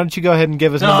begin? Why don't you go ahead and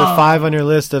give us number 5 on your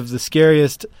list of the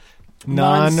scariest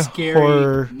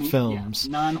non-horror films?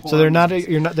 Yeah, non-horror. So they're not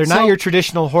movies. they're not your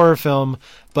traditional horror film,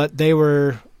 but they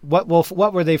were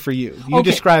what were they for you? You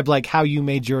describe like how you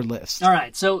made your list. All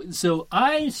right. So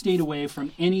I stayed away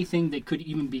from anything that could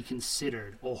even be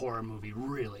considered a horror movie,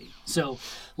 really. So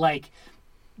like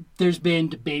there's been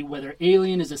debate whether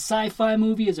Alien is a sci-fi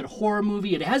movie, is it a horror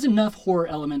movie. It has enough horror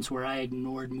elements where I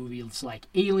ignored movies like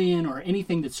Alien or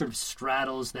anything that sort of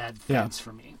straddles that fence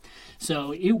for me.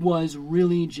 So it was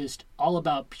really just all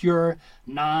about pure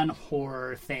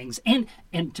non-horror things. And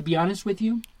to be honest with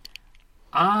you,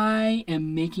 I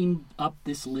am making up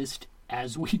this list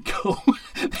as we go.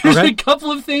 There's a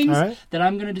couple of things that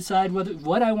I'm going to decide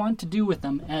what I want to do with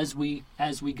them as we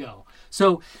go.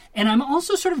 So, and I'm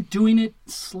also sort of doing it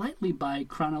slightly by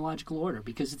chronological order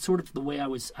because it's sort of the way I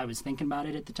was thinking about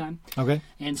it at the time. Okay.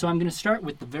 And so I'm going to start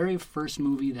with the very first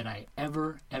movie that I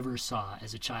ever saw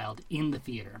as a child in the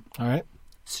theater. All right.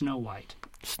 Snow White.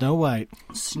 Snow White.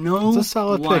 Snow White. That's a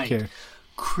solid pick here.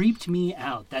 Creeped me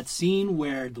out. That scene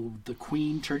where the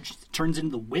queen turns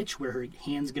into the witch, where her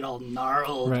hands get all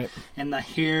gnarled and the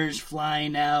hair's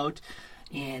flying out,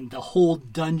 and the whole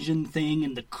dungeon thing,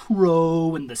 and the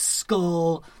crow and the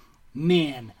skull.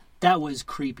 Man, that was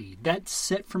creepy. That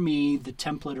set for me the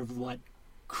template of what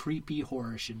creepy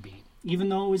horror should be, even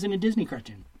though it was in a Disney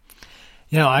cartoon.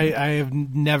 You know, I have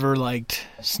never liked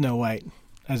Snow White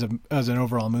as an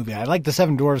overall movie. I like The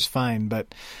Seven Dwarfs fine,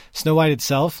 but Snow White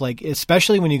itself, like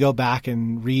especially when you go back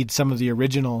and read some of the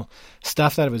original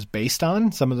stuff that it was based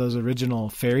on, some of those original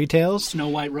fairy tales. Snow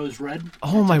White, Rose Red.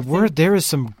 Oh my word, there is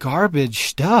some garbage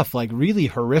stuff, like really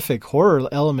horrific horror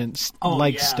elements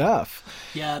stuff.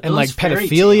 Yeah, and like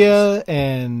pedophilia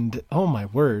and oh my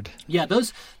word. Yeah,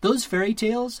 those fairy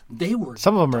tales, they were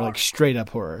some of them dark. are like straight up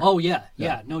horror. Oh yeah,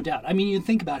 no doubt. I mean, you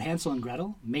think about Hansel and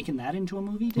Gretel making that into a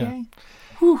movie today. Yeah.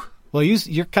 Whew. Well,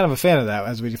 you're kind of a fan of that,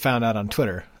 as we found out on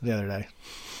Twitter the other day.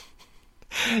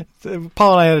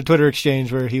 Paul and I had a Twitter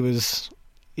exchange where he was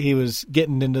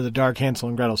getting into the dark Hansel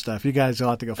and Gretel stuff. You guys will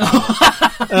have to go find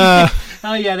it.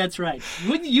 Oh yeah, that's right.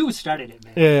 You started it,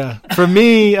 man. Yeah. For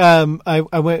me,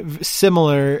 I went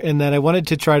similar in that I wanted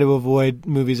to try to avoid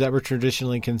movies that were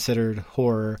traditionally considered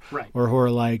horror or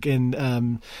horror-like.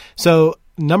 And so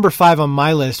number 5 on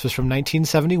my list was from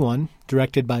 1971,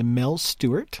 directed by Mel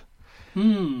Stewart.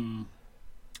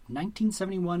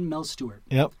 1971 Mel Stewart.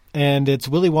 Yep. And it's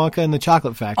Willy Wonka and the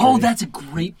Chocolate Factory. Oh, that's a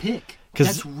great pick.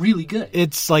 That's really good.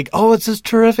 It's like, it's this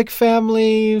terrific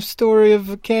family story of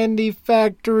a candy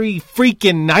factory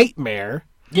freaking nightmare.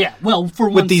 Yeah, well, for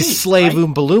one with these scene, slave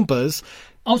Oompa Loompas.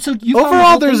 Oh, so you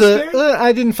overall there's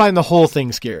I didn't find the whole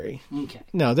thing scary. Okay.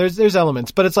 No, there's elements,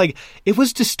 but it's like it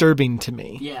was disturbing to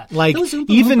me. Yeah. Like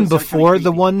even before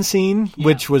the one scene,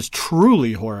 which was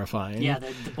truly horrifying. Yeah,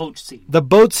 the boat scene. The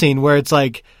boat scene where it's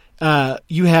like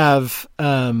you have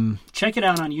check it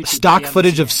out on YouTube. Stock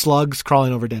footage of slugs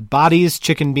crawling over dead bodies,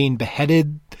 chicken being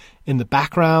beheaded in the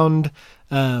background.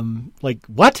 Like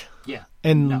what? Yeah.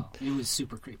 And No, it was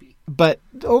super creepy. But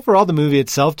overall, the movie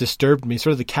itself disturbed me.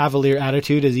 Sort of the cavalier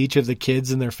attitude as each of the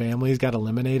kids and their families got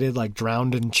eliminated, like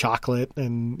drowned in chocolate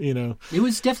and, It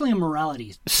was definitely a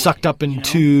morality sucked play, up in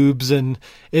tubes. And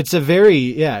it's a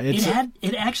very,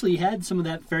 It actually had some of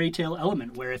that fairy tale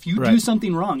element where if you do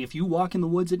something wrong, if you walk in the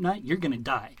woods at night, you're going to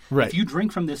die. Right. If you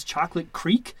drink from this chocolate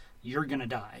creek, you're going to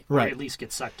die. Or Right. at least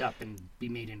get sucked up and be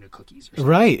made into cookies or something.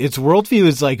 Right. Its worldview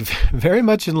is like very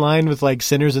much in line with like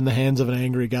sinners in the hands of an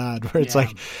angry God, where it's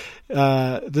like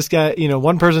this guy,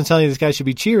 one person's telling you this guy should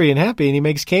be cheery and happy and he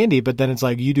makes candy, but then it's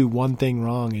like you do one thing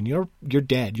wrong and you're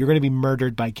dead. You're going to be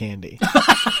murdered by candy.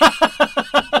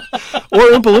 Or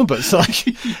Oompa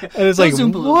Loompas. And it's like,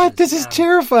 what? This is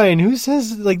terrifying. Who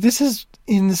says, this is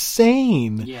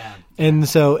insane. Yeah. And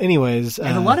so, anyways.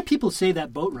 And a lot of people say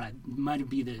that boat ride might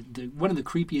be the one of the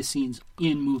creepiest scenes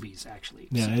in movies, actually.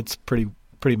 Yeah, So. it's pretty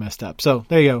messed up. So,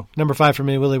 there you go. Number 5 for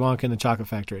me, Willy Wonka and the Chocolate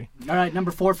Factory. All right,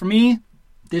 number 4 for me.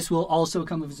 This will also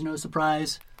come as no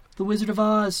surprise. The Wizard of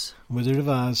Oz. Wizard of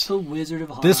Oz. The Wizard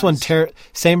of Oz. This one,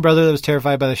 same brother that was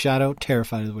terrified by the shadow,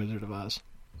 terrified of the Wizard of Oz.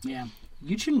 Yeah.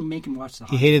 You shouldn't make him watch The He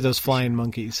Haunting. hated those flying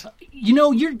monkeys.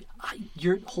 Your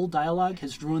whole dialogue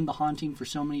has ruined The Haunting for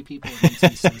so many people. It makes me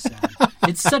so sad.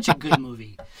 It's such a good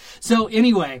movie. So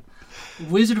anyway,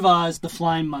 Wizard of Oz, the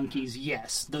flying monkeys,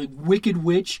 yes. The Wicked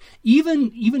Witch,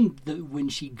 even when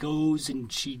she goes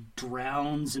and she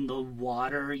drowns in the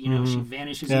water, she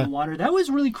vanishes in the water. That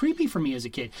was really creepy for me as a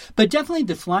kid. But definitely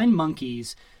the flying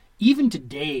monkeys. Even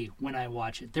today, when I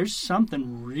watch it, there's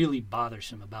something really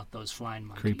bothersome about those flying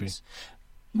monkeys. Creepy.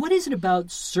 What is it about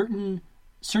certain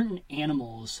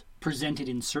animals presented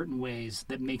in certain ways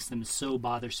that makes them so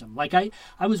bothersome? Like I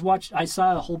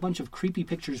saw a whole bunch of creepy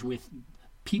pictures with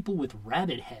people with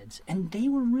rabbit heads, and they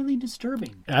were really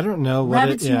disturbing. I don't know what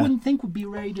rabbits you wouldn't think would be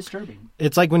very disturbing.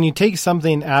 It's like when you take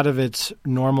something out of its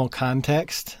normal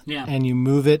context and you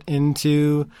move it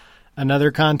into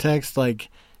another context, like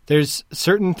there's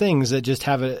certain things that just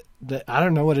have that I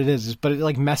don't know what it is, but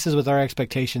it messes with our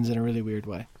expectations in a really weird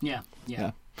way. Yeah.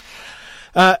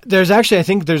 There's actually, I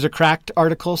think there's a Cracked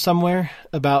article somewhere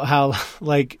about how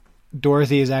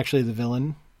Dorothy is actually the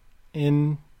villain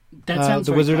in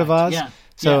The Wizard of Oz. Yeah.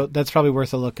 So that's probably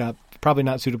worth a look up. Probably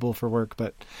not suitable for work,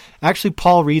 but actually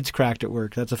Paul reads Cracked at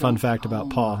work. That's a fun fact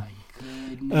about Paul.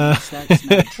 Goodness, that's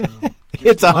not true.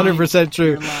 It's 100%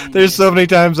 true. There's so many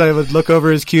times I would look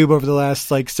over his cube over the last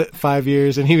 5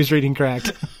 years, and he was reading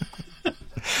Cracked.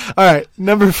 All right,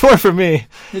 number 4 for me.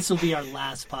 This will be our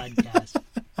last podcast.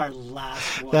 Our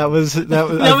last one. That was I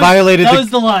violated. That was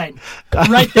the line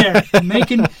right there.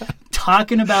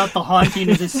 Talking about The Haunting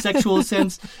in a sexual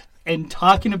sense, and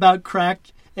talking about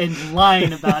Cracked and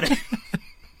lying about it.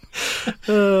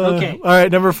 Okay. All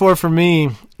right, number 4 for me.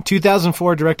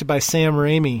 2004, directed by Sam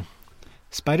Raimi.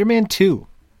 Spider-Man 2.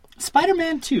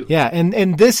 Spider-Man 2. Yeah,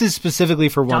 and this is specifically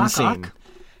for one Doc scene. Ock?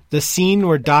 The scene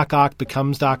where Doc Ock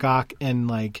becomes Doc Ock and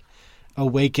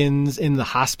awakens in the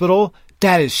hospital.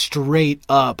 That is straight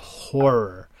up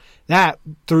horror. I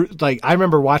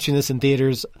remember watching this in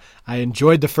theaters. I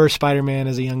enjoyed the first Spider-Man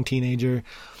as a young teenager.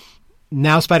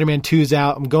 Now Spider-Man 2 is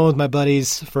out. I'm going with my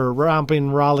buddies for a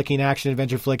romping, rollicking action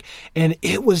adventure flick. And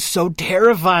it was so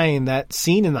terrifying, that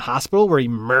scene in the hospital where he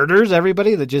murders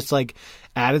everybody that just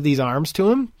added these arms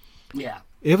to him. Yeah.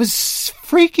 It was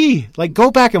freaky.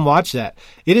 Go back and watch that.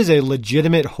 It is a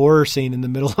legitimate horror scene in the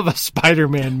middle of a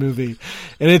Spider-Man movie.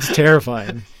 And it's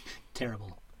terrifying.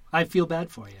 Terrible. I feel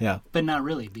bad for you. Yeah. But not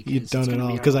really, because You don't at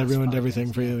all, because I ruined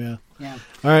everything for you, yeah. Yeah.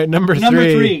 All right, number 3.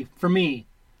 Number 3 for me.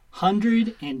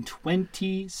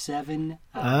 127 hours.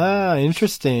 Ah,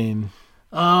 interesting.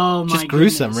 Oh, my Just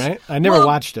gruesome, goodness. right? I never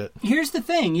watched it. Here's the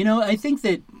thing. I think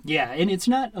that, and it's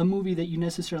not a movie that you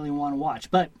necessarily want to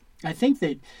watch, but I think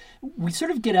that we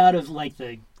sort of get out of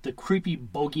the creepy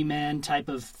bogeyman type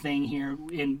of thing here,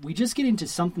 and we just get into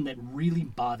something that really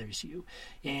bothers you.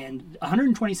 And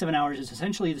 127 Hours is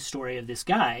essentially the story of this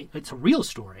guy. It's a real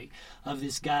story of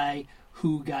this guy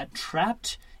who got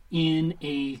trapped in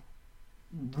a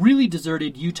really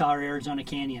deserted Utah or Arizona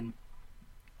canyon.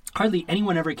 Hardly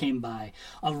anyone ever came by.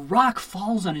 A rock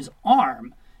falls on his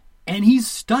arm, and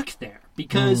he's stuck there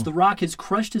because the rock has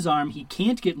crushed his arm. He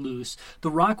can't get loose.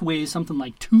 The rock weighs something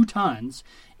like 2 tons,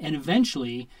 and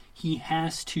eventually he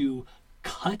has to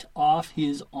cut off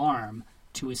his arm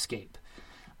to escape.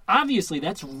 Obviously,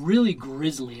 that's really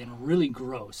grisly and really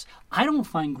gross. I don't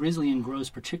find grisly and gross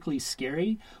particularly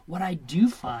scary. What I do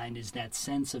find is that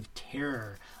sense of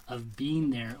terror of being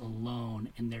there alone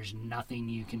and there's nothing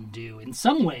you can do. In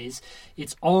some ways,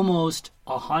 it's almost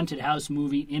a haunted house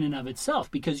movie in and of itself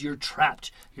because you're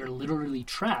trapped. You're literally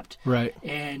trapped. Right.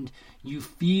 And you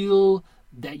feel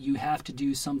that you have to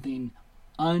do something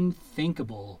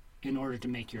unthinkable in order to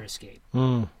make your escape.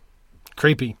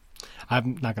 Creepy.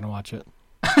 I'm not going to watch it.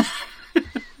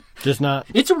 Just not.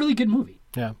 It's a really good movie.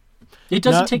 Yeah. It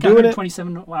doesn't take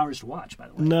 127 hours to watch, by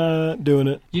the way. Not doing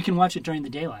it. You can watch it during the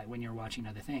daylight when you're watching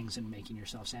other things and making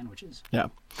yourself sandwiches. Yeah.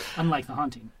 Unlike The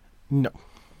Haunting. No.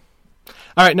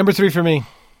 All right, number 3 for me.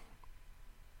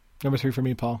 Number 3 for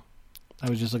me, Paul. I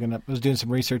was just looking up. I was doing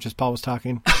some research as Paul was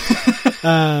talking.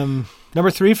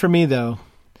 Number 3 for me, though,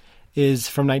 is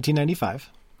from 1995.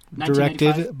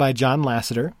 Directed by John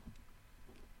Lasseter.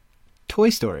 Toy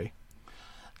Story.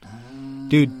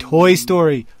 Dude, Toy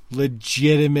Story.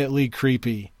 Legitimately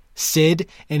creepy. Sid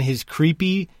and his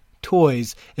creepy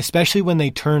toys, especially when they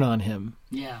turn on him.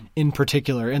 Yeah. In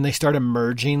particular, and they start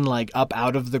emerging like up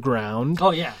out of the ground.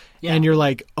 Oh yeah. Yeah. And you're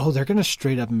like, oh, they're gonna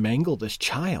straight up mangle this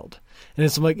child. And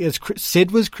it's like,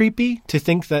 Sid was creepy to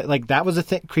think that like that was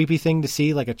a creepy thing to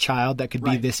see, like a child that could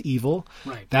be this evil.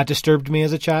 Right. That disturbed me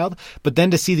as a child. But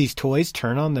then to see these toys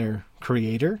turn on their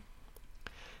creator,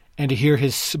 and to hear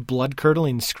his blood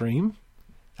curdling scream,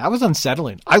 that was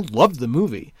unsettling. I loved the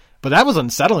movie. But that was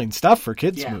unsettling stuff for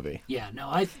kids' movie. Yeah, no,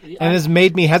 and has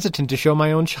made me hesitant to show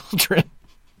my own children.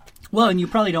 Well, and you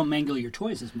probably don't mangle your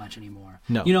toys as much anymore.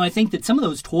 No. You know, I think that some of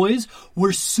those toys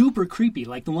were super creepy.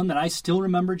 Like the one that I still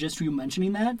remember, just for you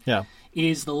mentioning that,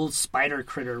 is the little spider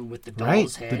critter with the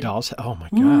doll's head. The doll's head. Oh, my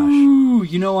gosh. Ooh,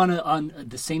 you know, on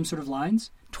the same sort of lines,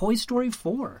 Toy Story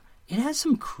 4. It has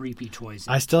some creepy toys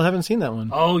in it. I still haven't seen that one.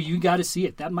 Oh, you got to see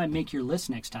it. That might make your list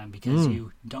next time because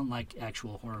you don't like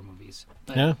actual horror movies.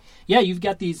 But yeah, you've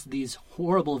got these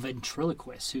horrible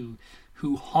ventriloquists who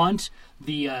haunt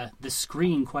the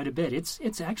screen quite a bit.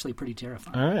 It's actually pretty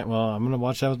terrifying. All right, well, I'm going to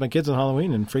watch that with my kids on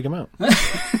Halloween and freak them out.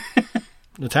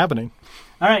 It's happening.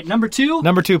 All right, number 2.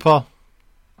 Number 2, Paul.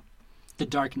 The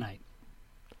Dark Knight.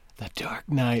 The Dark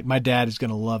Knight. My dad is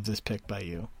going to love this pick by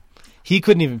you. He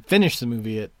couldn't even finish the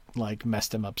movie. It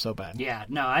messed him up so bad. Yeah,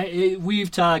 no, we've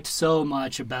talked so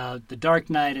much about The Dark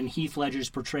Knight and Heath Ledger's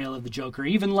portrayal of the Joker,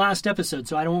 even last episode,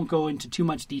 so I won't go into too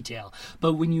much detail.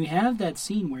 But when you have that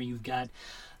scene where you've got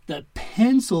the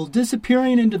pencil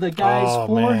disappearing into the guy's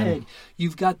forehead, man.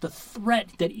 You've got the threat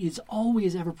that is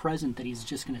always ever present that he's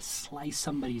just going to slice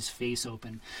somebody's face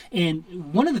open.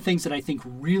 And one of the things that I think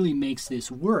really makes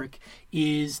this work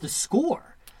is the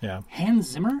score. Yeah, Hans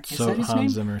Zimmer. Is that his name?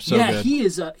 Hans Zimmer. So good. He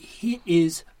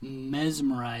is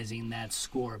mesmerizing that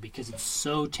score because it's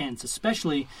so tense,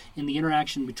 especially in the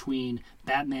interaction between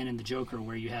Batman and the Joker,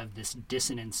 where you have this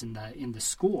dissonance in the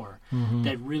score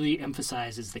that really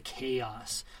emphasizes the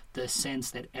chaos, the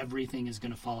sense that everything is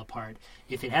going to fall apart.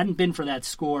 If it hadn't been for that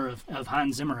score of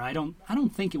Hans Zimmer, I don't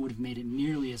think it would have made it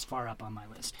nearly as far up on my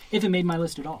list, if it made my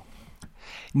list at all.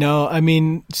 No, I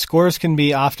mean scores can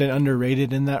be often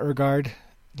underrated in that regard.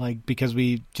 Like because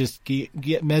we just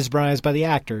get mesmerized by the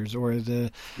actors or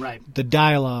the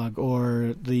dialogue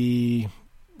or the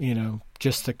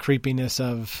just the creepiness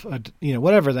of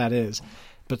whatever that is.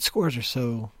 But scores are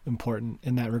so important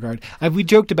in that regard. We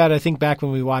joked about it, I think back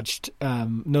when we watched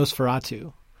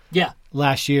Nosferatu. Yeah.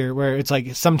 Last year, where it's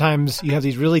like sometimes you have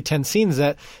these really tense scenes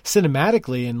that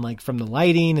cinematically and like from the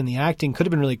lighting and the acting could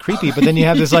have been really creepy, but then you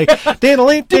have this like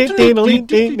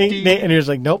and you're just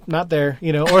like, nope, not there,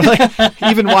 or like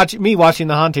even watching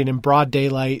The Haunting in broad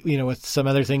daylight, with some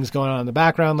other things going on in the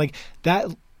background, like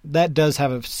that does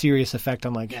have a serious effect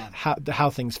on like how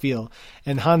things feel.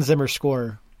 And Hans Zimmer's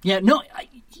score. Yeah, no,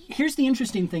 here's the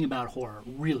interesting thing about horror,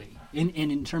 really.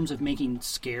 In terms of making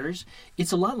scares,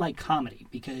 it's a lot like comedy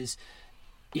because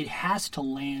it has to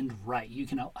land right. You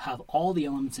can have all the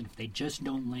elements, and if they just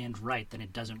don't land right, then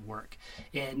it doesn't work.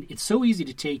 And it's so easy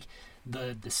to take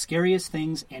the scariest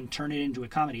things and turn it into a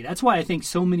comedy. That's why I think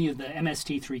so many of the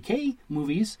MST3K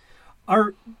movies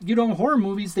are, horror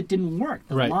movies that didn't work.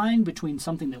 The line between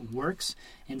something that works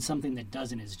and something that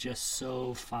doesn't is just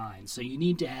so fine. So you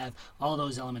need to have all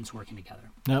those elements working together.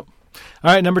 Yep.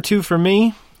 All right, number 2 for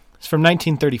me. It's from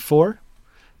 1934,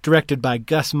 directed by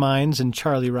Gus Mines and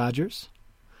Charlie Rogers.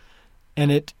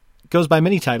 And it goes by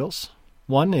many titles.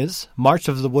 One is March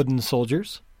of the Wooden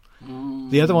Soldiers.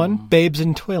 The other one, Babes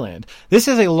in Toyland. This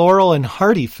is a Laurel and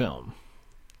Hardy film.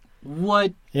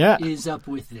 What is up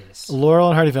with this? Laurel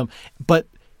and Hardy film. But,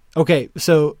 okay,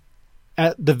 so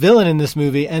the villain in this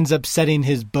movie ends up setting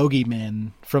his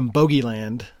bogeyman from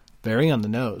Bogeyland, very on the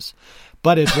nose.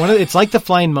 But it's like the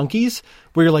Flying Monkeys,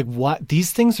 where you're like, what?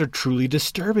 These things are truly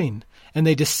disturbing. And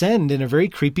they descend in a very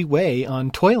creepy way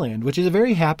on Toyland, which is a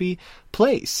very happy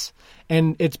place.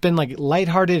 And it's been like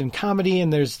lighthearted and comedy,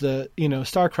 and there's the,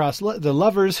 star-crossed the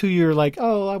lovers who you're like,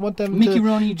 oh, I want them Mickey to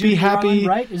Rooney, be happy. Garland,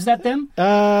 right? Is that them?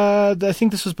 I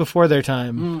think this was before their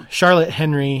time. Charlotte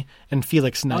Henry and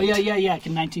Felix Knight. Oh, yeah,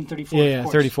 in 1934. Yeah,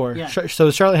 34. Yeah.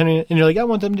 So Charlotte Henry, and you're like, I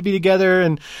want them to be together,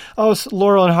 and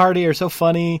Laurel and Hardy are so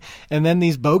funny. And then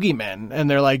these bogeymen, and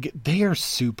they're like, they are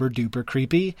super duper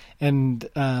creepy, and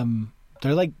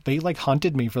they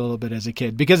haunted me for a little bit as a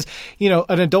kid because,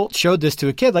 an adult showed this to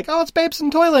a kid like, oh, it's Babes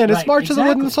in Toyland. It's Right, March of the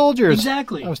Wooden Soldiers.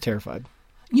 Exactly. I was terrified.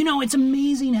 It's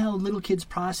amazing how little kids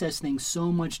process things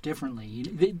so much differently.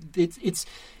 It's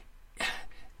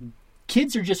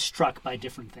kids are just struck by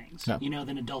different things,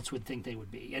 than adults would think they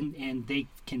would be. And they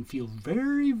can feel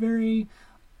very, very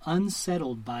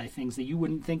unsettled by things that you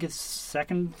wouldn't think a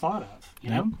second thought of,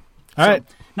 know? All right.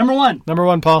 Number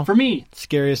one, Paul. for me.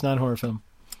 Scariest non-horror film.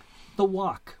 The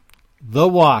Walk. The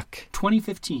Walk.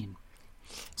 2015.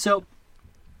 So.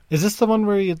 Is this the one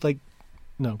where you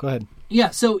no, go ahead. Yeah,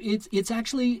 so it's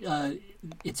actually,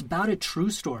 it's about a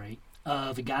true story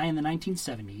of a guy in the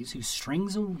 1970s who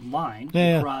strings a line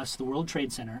across the World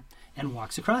Trade Center and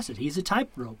walks across it. He's a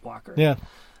tightrope walker. Yeah.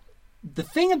 The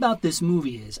thing about this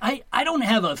movie is, I don't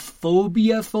have a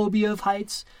phobia of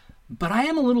heights, but I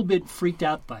am a little bit freaked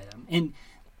out by them. And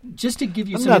just to give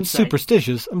you some not insight,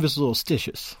 superstitious. I'm just a little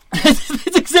stitious.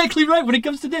 That's exactly right when it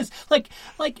comes to this.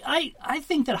 I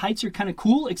think that heights are kind of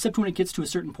cool, except when it gets to a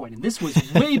certain point. And this was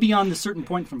way beyond the certain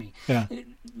point for me. Yeah.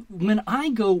 When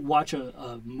I go watch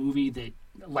a movie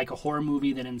like a horror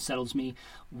movie that unsettles me,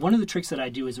 one of the tricks that I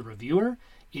do as a reviewer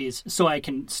is so I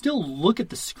can still look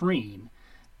at the screen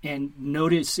and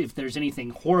notice if there's anything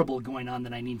horrible going on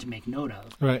that I need to make note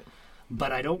of. Right.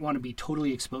 But I don't want to be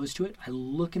totally exposed to it. I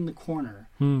look in the corner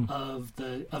of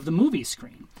the movie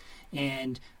screen,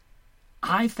 and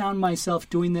I found myself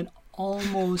doing that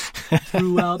almost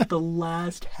throughout the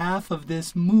last half of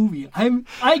this movie.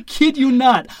 I kid you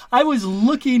not. I was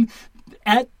looking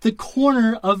at the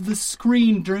corner of the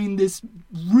screen during this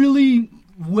really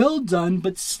well done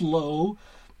but slow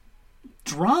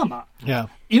drama. Yeah,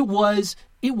 it was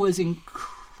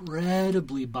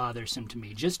incredibly bothersome to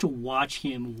me just to watch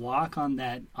him walk on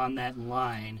that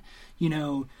line,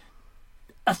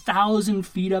 1,000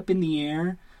 feet up in the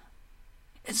air.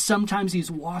 Sometimes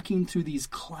he's walking through these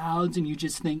clouds and you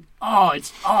just think,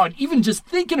 even just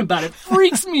thinking about it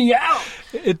freaks me out.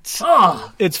 It's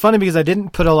funny because I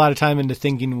didn't put a lot of time into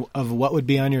thinking of what would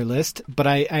be on your list, but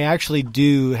I actually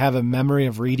do have a memory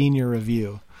of reading your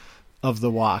review of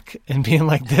The Walk and being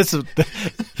like,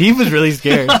 he was really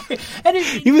scared.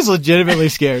 He was legitimately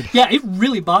scared. Yeah, it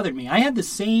really bothered me. I had the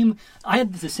same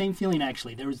feeling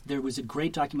actually. There was a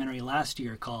great documentary last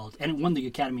year called, and it won the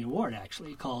Academy Award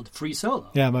actually, called Free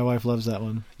Solo. Yeah, my wife loves that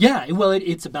one. Yeah, well,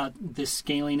 it's about the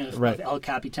scaling of El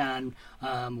Capitan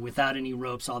without any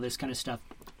ropes, all this kind of stuff.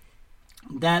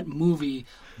 That movie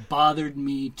bothered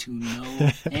me to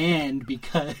no end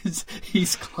because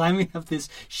he's climbing up this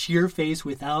sheer face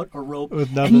without a rope.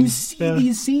 And you see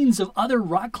these scenes of other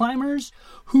rock climbers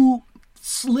who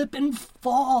slip and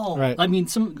fall. Right. I mean,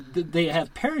 they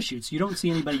have parachutes. You don't see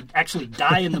anybody actually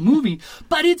die in the movie,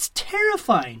 but it's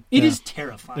terrifying. It is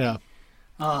terrifying. Yeah.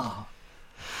 Oh,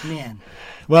 man.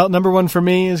 Well, number one for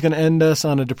me is going to end us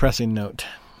on a depressing note.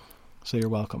 So you're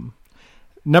welcome.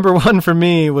 Number one for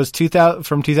me was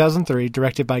from 2003,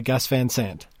 directed by Gus Van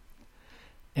Sant.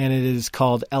 And it is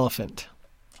called Elephant.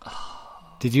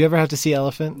 Oh. Did you ever have to see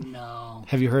Elephant? No.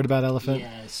 Have you heard about Elephant?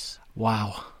 Yes.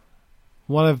 Wow.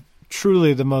 One of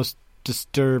truly the most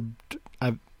disturbed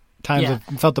times I've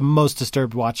felt the most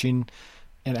disturbed watching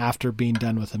and after being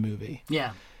done with a movie.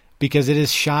 Yeah. Because it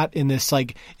is shot in this,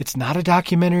 it's not a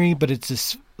documentary, but it's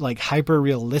this, hyper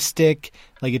realistic.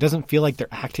 It doesn't feel like they're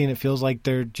acting. It feels like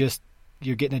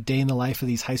you're getting a day in the life of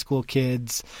these high school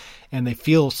kids, and they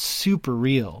feel super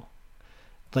real,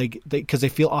 because they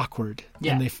feel awkward,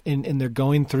 and they're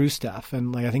going through stuff,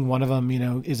 and I think one of them,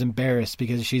 is embarrassed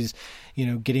because she's,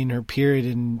 getting her period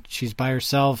and she's by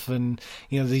herself, and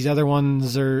these other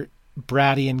ones are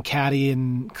bratty and catty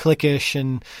and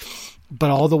cliquish, but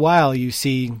all the while you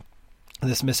see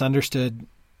this misunderstood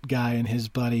guy and his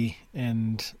buddy,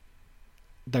 and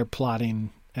they're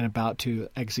plotting and about to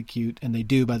execute, and they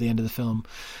do by the end of the film,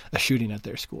 a shooting at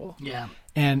their school. Yeah.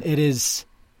 And it is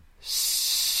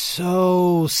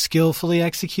so skillfully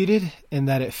executed in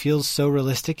that it feels so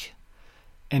realistic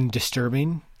and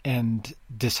disturbing and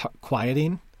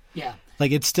disquieting. Yeah.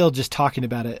 It's still just talking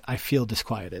about it, I feel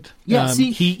disquieted. Yeah,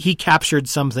 He captured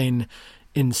something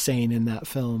insane in that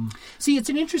film. See, it's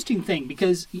an interesting thing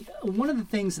because one of the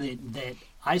things that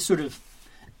I sort of,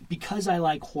 because I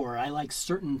like horror, I like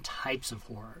certain types of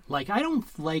horror. Like, I don't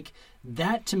like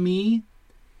that. To me,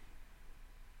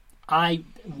 I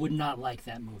would not like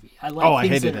that movie. I like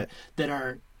things that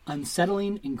are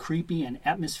unsettling and creepy and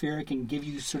atmospheric and give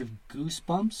you sort of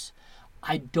goosebumps.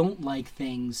 I don't like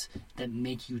things that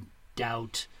make you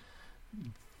doubt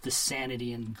the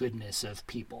sanity and goodness of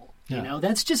people. Yeah. You know,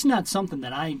 that's just not something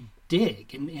that I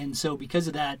dig. And so because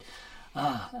of that,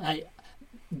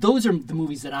 those are the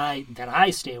movies that I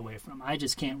stay away from. I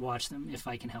just can't watch them if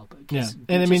I can help it. Yeah.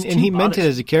 And I mean, and he meant it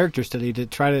as a character study to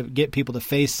try to get people to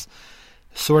face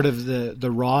sort of the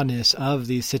rawness of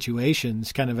these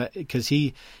situations, kind of, because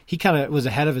he kind of was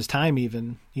ahead of his time,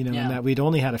 even, you know, in that we'd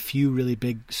only had a few really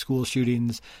big school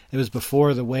shootings. It was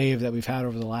before the wave that we've had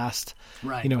over the last,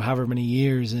 you know, however many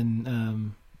years.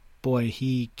 And boy,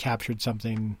 he captured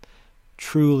something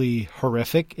truly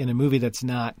horrific in a movie that's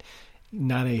not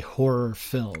a horror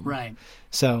film. Right.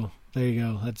 So there you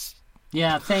go.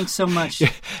 Yeah, thanks so much.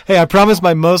 Hey, I promise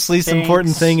my most least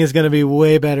important thing is going to be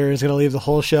way better. It's going to leave the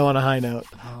whole show on a high note.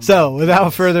 So,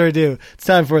 without further ado, it's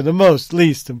time for the most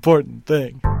least important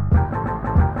thing.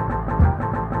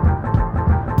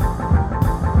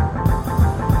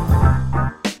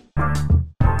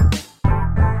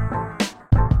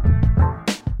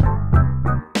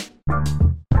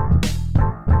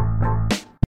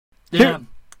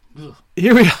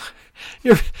 Here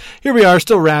we are,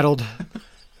 still rattled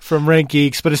from Rank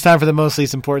Geeks, but it's time for the most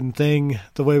least important thing,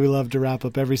 the way we love to wrap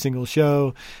up every single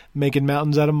show, making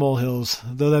mountains out of molehills,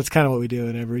 though that's kind of what we do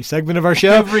in every segment of our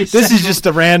show. This is just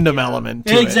a random element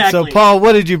to it. So, Paul,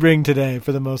 what did you bring today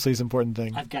for the most least important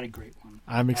thing? I've got a great one.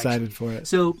 I'm excited for it.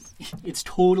 So, it's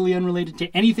totally unrelated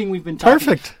to anything we've been talking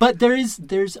about. Perfect. But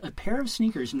there's a pair of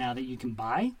sneakers now that you can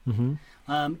buy.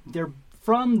 Mm-hmm. They're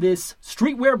from this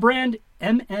streetwear brand,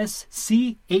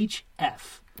 MSCHF.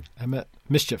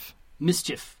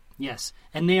 Mischief, yes.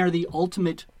 And they are the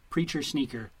ultimate preacher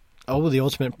sneaker. Oh, the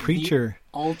ultimate preacher.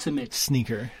 The ultimate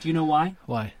sneaker. Do you know why?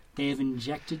 Why? They have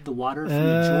injected the water from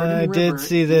the Jordan River did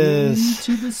see this.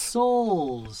 into the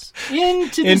soles.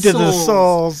 Into the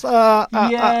soles.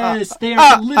 Yes, they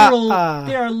are literal.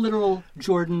 They are literal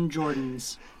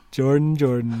Jordans.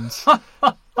 Jordans.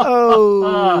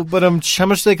 Oh, but how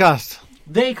much do they cost?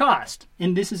 They cost,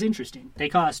 and this is interesting, they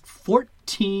cost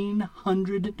 $1,400,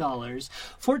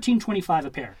 $1,425 a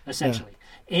pair, essentially.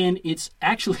 Yeah. And it's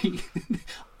actually,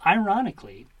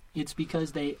 ironically, it's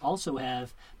because they also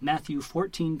have Matthew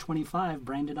 14:25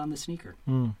 branded on the sneaker.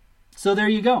 Mm. So there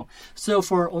you go. So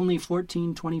for only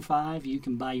 $14.25, you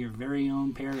can buy your very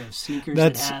own pair of sneakers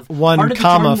that have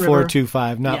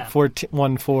 1,425, not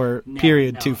 414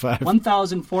 period 25.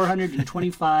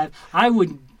 1,425. I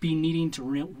would be needing to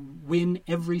win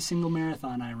every single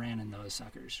marathon I ran in those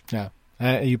suckers. Yeah,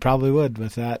 you probably would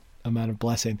with that amount of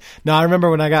blessing. Now, I remember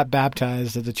when I got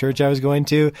baptized at the church I was going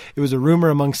to, it was a rumor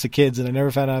amongst the kids, and I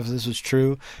never found out if this was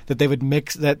true, that they would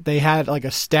mix, that they had like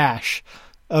a stash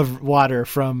of water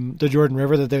from the Jordan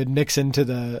River that they would mix into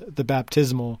the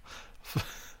baptismal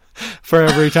for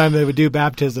every time they would do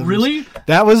baptisms. Really?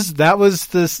 That was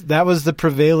the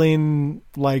prevailing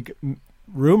like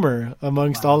rumor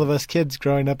amongst all of us kids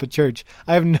growing up at church.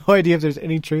 I have no idea if there's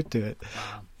any truth to it.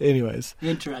 Wow. Anyways.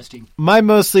 Interesting. My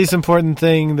most least important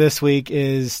thing this week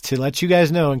is to let you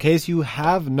guys know, in case you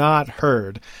have not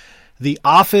heard, the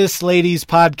Office Ladies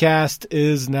podcast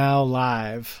is now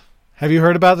live. Have you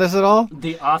heard about this at all?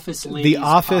 The Office Ladies.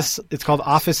 It's called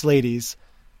Office Ladies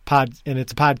and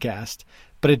it's a podcast.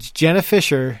 But it's Jenna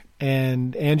Fisher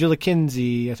and Angela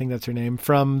Kinsey, I think that's her name,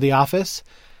 from The Office.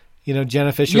 You know,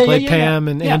 Jenna Fisher played Pam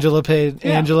and Angela played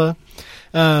Angela.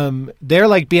 They're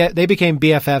like they became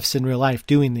BFFs in real life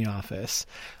doing The Office,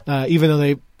 even though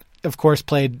they, of course,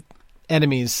 played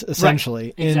enemies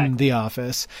essentially in The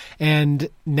Office. And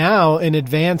now, in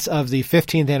advance of the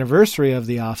 15th anniversary of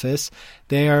The Office,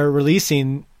 they are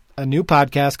releasing a new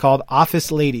podcast called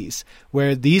Office Ladies,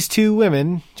 where these two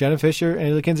women, Jenna Fisher and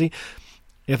Angela Kinsey,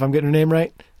 if I'm getting her name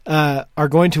right, are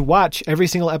going to watch every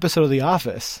single episode of The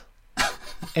Office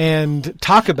and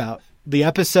talk about the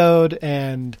episode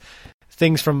and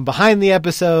things from behind the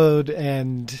episode.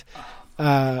 And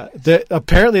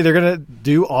apparently they're going to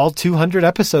do all 200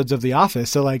 episodes of The Office.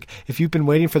 So, like, if you've been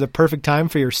waiting for the perfect time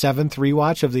for your 7th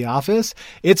rewatch of The Office,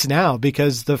 it's now,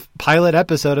 because the pilot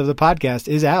episode of the podcast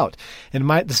is out. And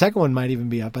the second one might even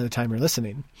be out by the time you're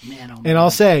listening. And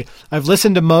I'll say, I've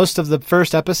listened to most of the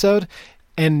first episode,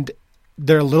 and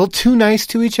they're a little too nice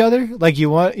to each other. Like,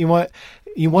 you want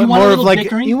You want want a more of little like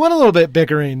bickering? you want a little bit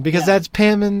bickering because Yeah. that's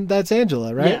Pam and that's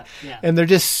Angela, right? Yeah, yeah. And they're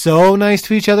just so nice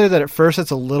to each other that at first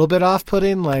it's a little bit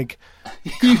off-putting. Like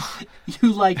you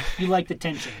like the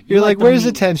tension. You you're like, the where's the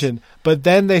meanness. tension? But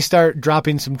then they start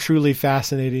dropping some truly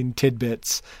fascinating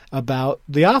tidbits about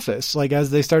The Office, like as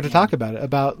they start to talk about it,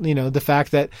 about the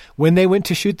fact that when they went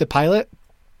to shoot the pilot,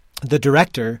 the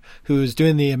director who's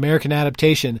doing the American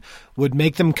adaptation would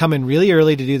make them come in really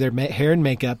early to do their hair and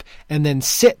makeup and then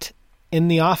sit in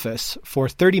the office for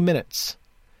 30 minutes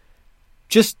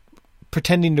just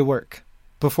pretending to work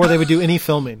before they would do any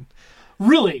filming.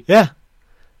 Really? Yeah.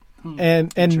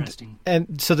 And Interesting.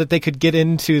 and so that they could get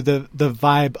into the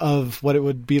vibe of what it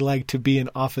would be like to be an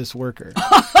office worker.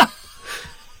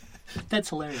 That's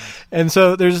hilarious. And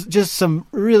so there's just some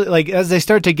really, like, as they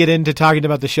start to get into talking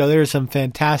about the show, there's some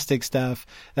fantastic stuff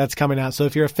that's coming out. So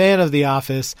if you're a fan of The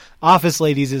Office, Office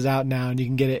Ladies is out now, and you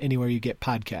can get it anywhere you get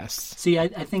podcasts. See, I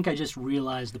think I just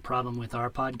realized the problem with our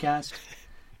podcast.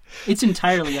 It's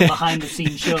entirely a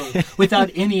behind-the-scenes show without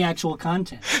any actual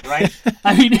content, right?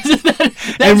 I mean, isn't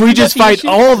that... And we just the fight issue?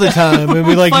 all the time, and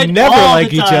we like fight never all like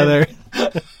the each time. other.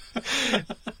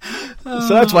 So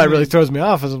that's why it really throws me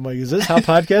off. Is I'm like, is this how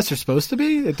podcasts are supposed to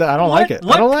be? I don't like it.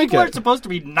 What? I don't like People it. aren't supposed to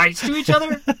be nice to each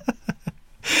other?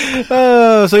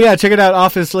 Oh, so yeah, check it out,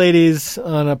 Office Ladies,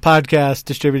 on a podcast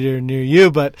distributor near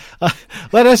you. But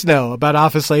let us know about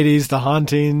Office Ladies, The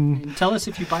Haunting. And tell us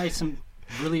if you buy some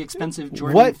really expensive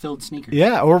Jordan-filled sneakers.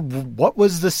 Yeah, or what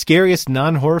was the scariest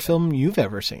non-horror film you've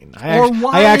ever seen? Or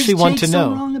why I actually is want Jake to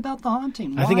know. So wrong about The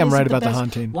Haunting? I think Why I'm is right it the about The best-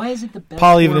 Haunting. Why is it the best?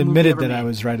 Paul even horror movie admitted ever that I made?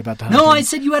 was right about The Haunting. No, I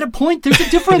said you had a point. There's a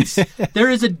difference. There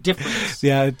is a difference.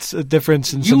 Yeah, it's a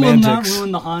difference in You will semantics. not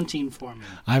ruin The Haunting for me.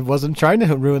 I wasn't trying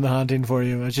to ruin The Haunting for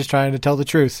you. I was just trying to tell the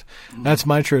truth. That's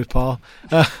my truth, Paul.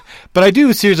 But I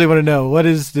do seriously want to know, what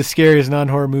is the scariest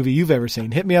non-horror movie you've ever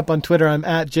seen? Hit me up on Twitter. I'm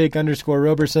at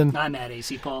Jake_Roberson. I'm at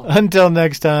AC Paul. Until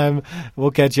next time, we'll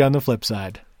catch you on the flip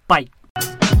side. Bye.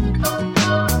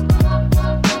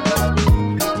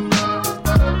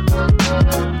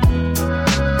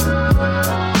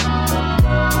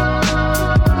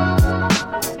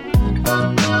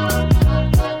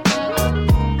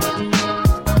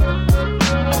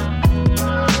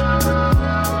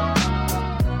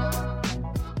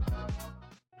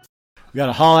 We got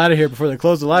to haul out of here before they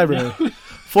close the library.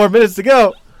 4 minutes to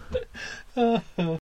go.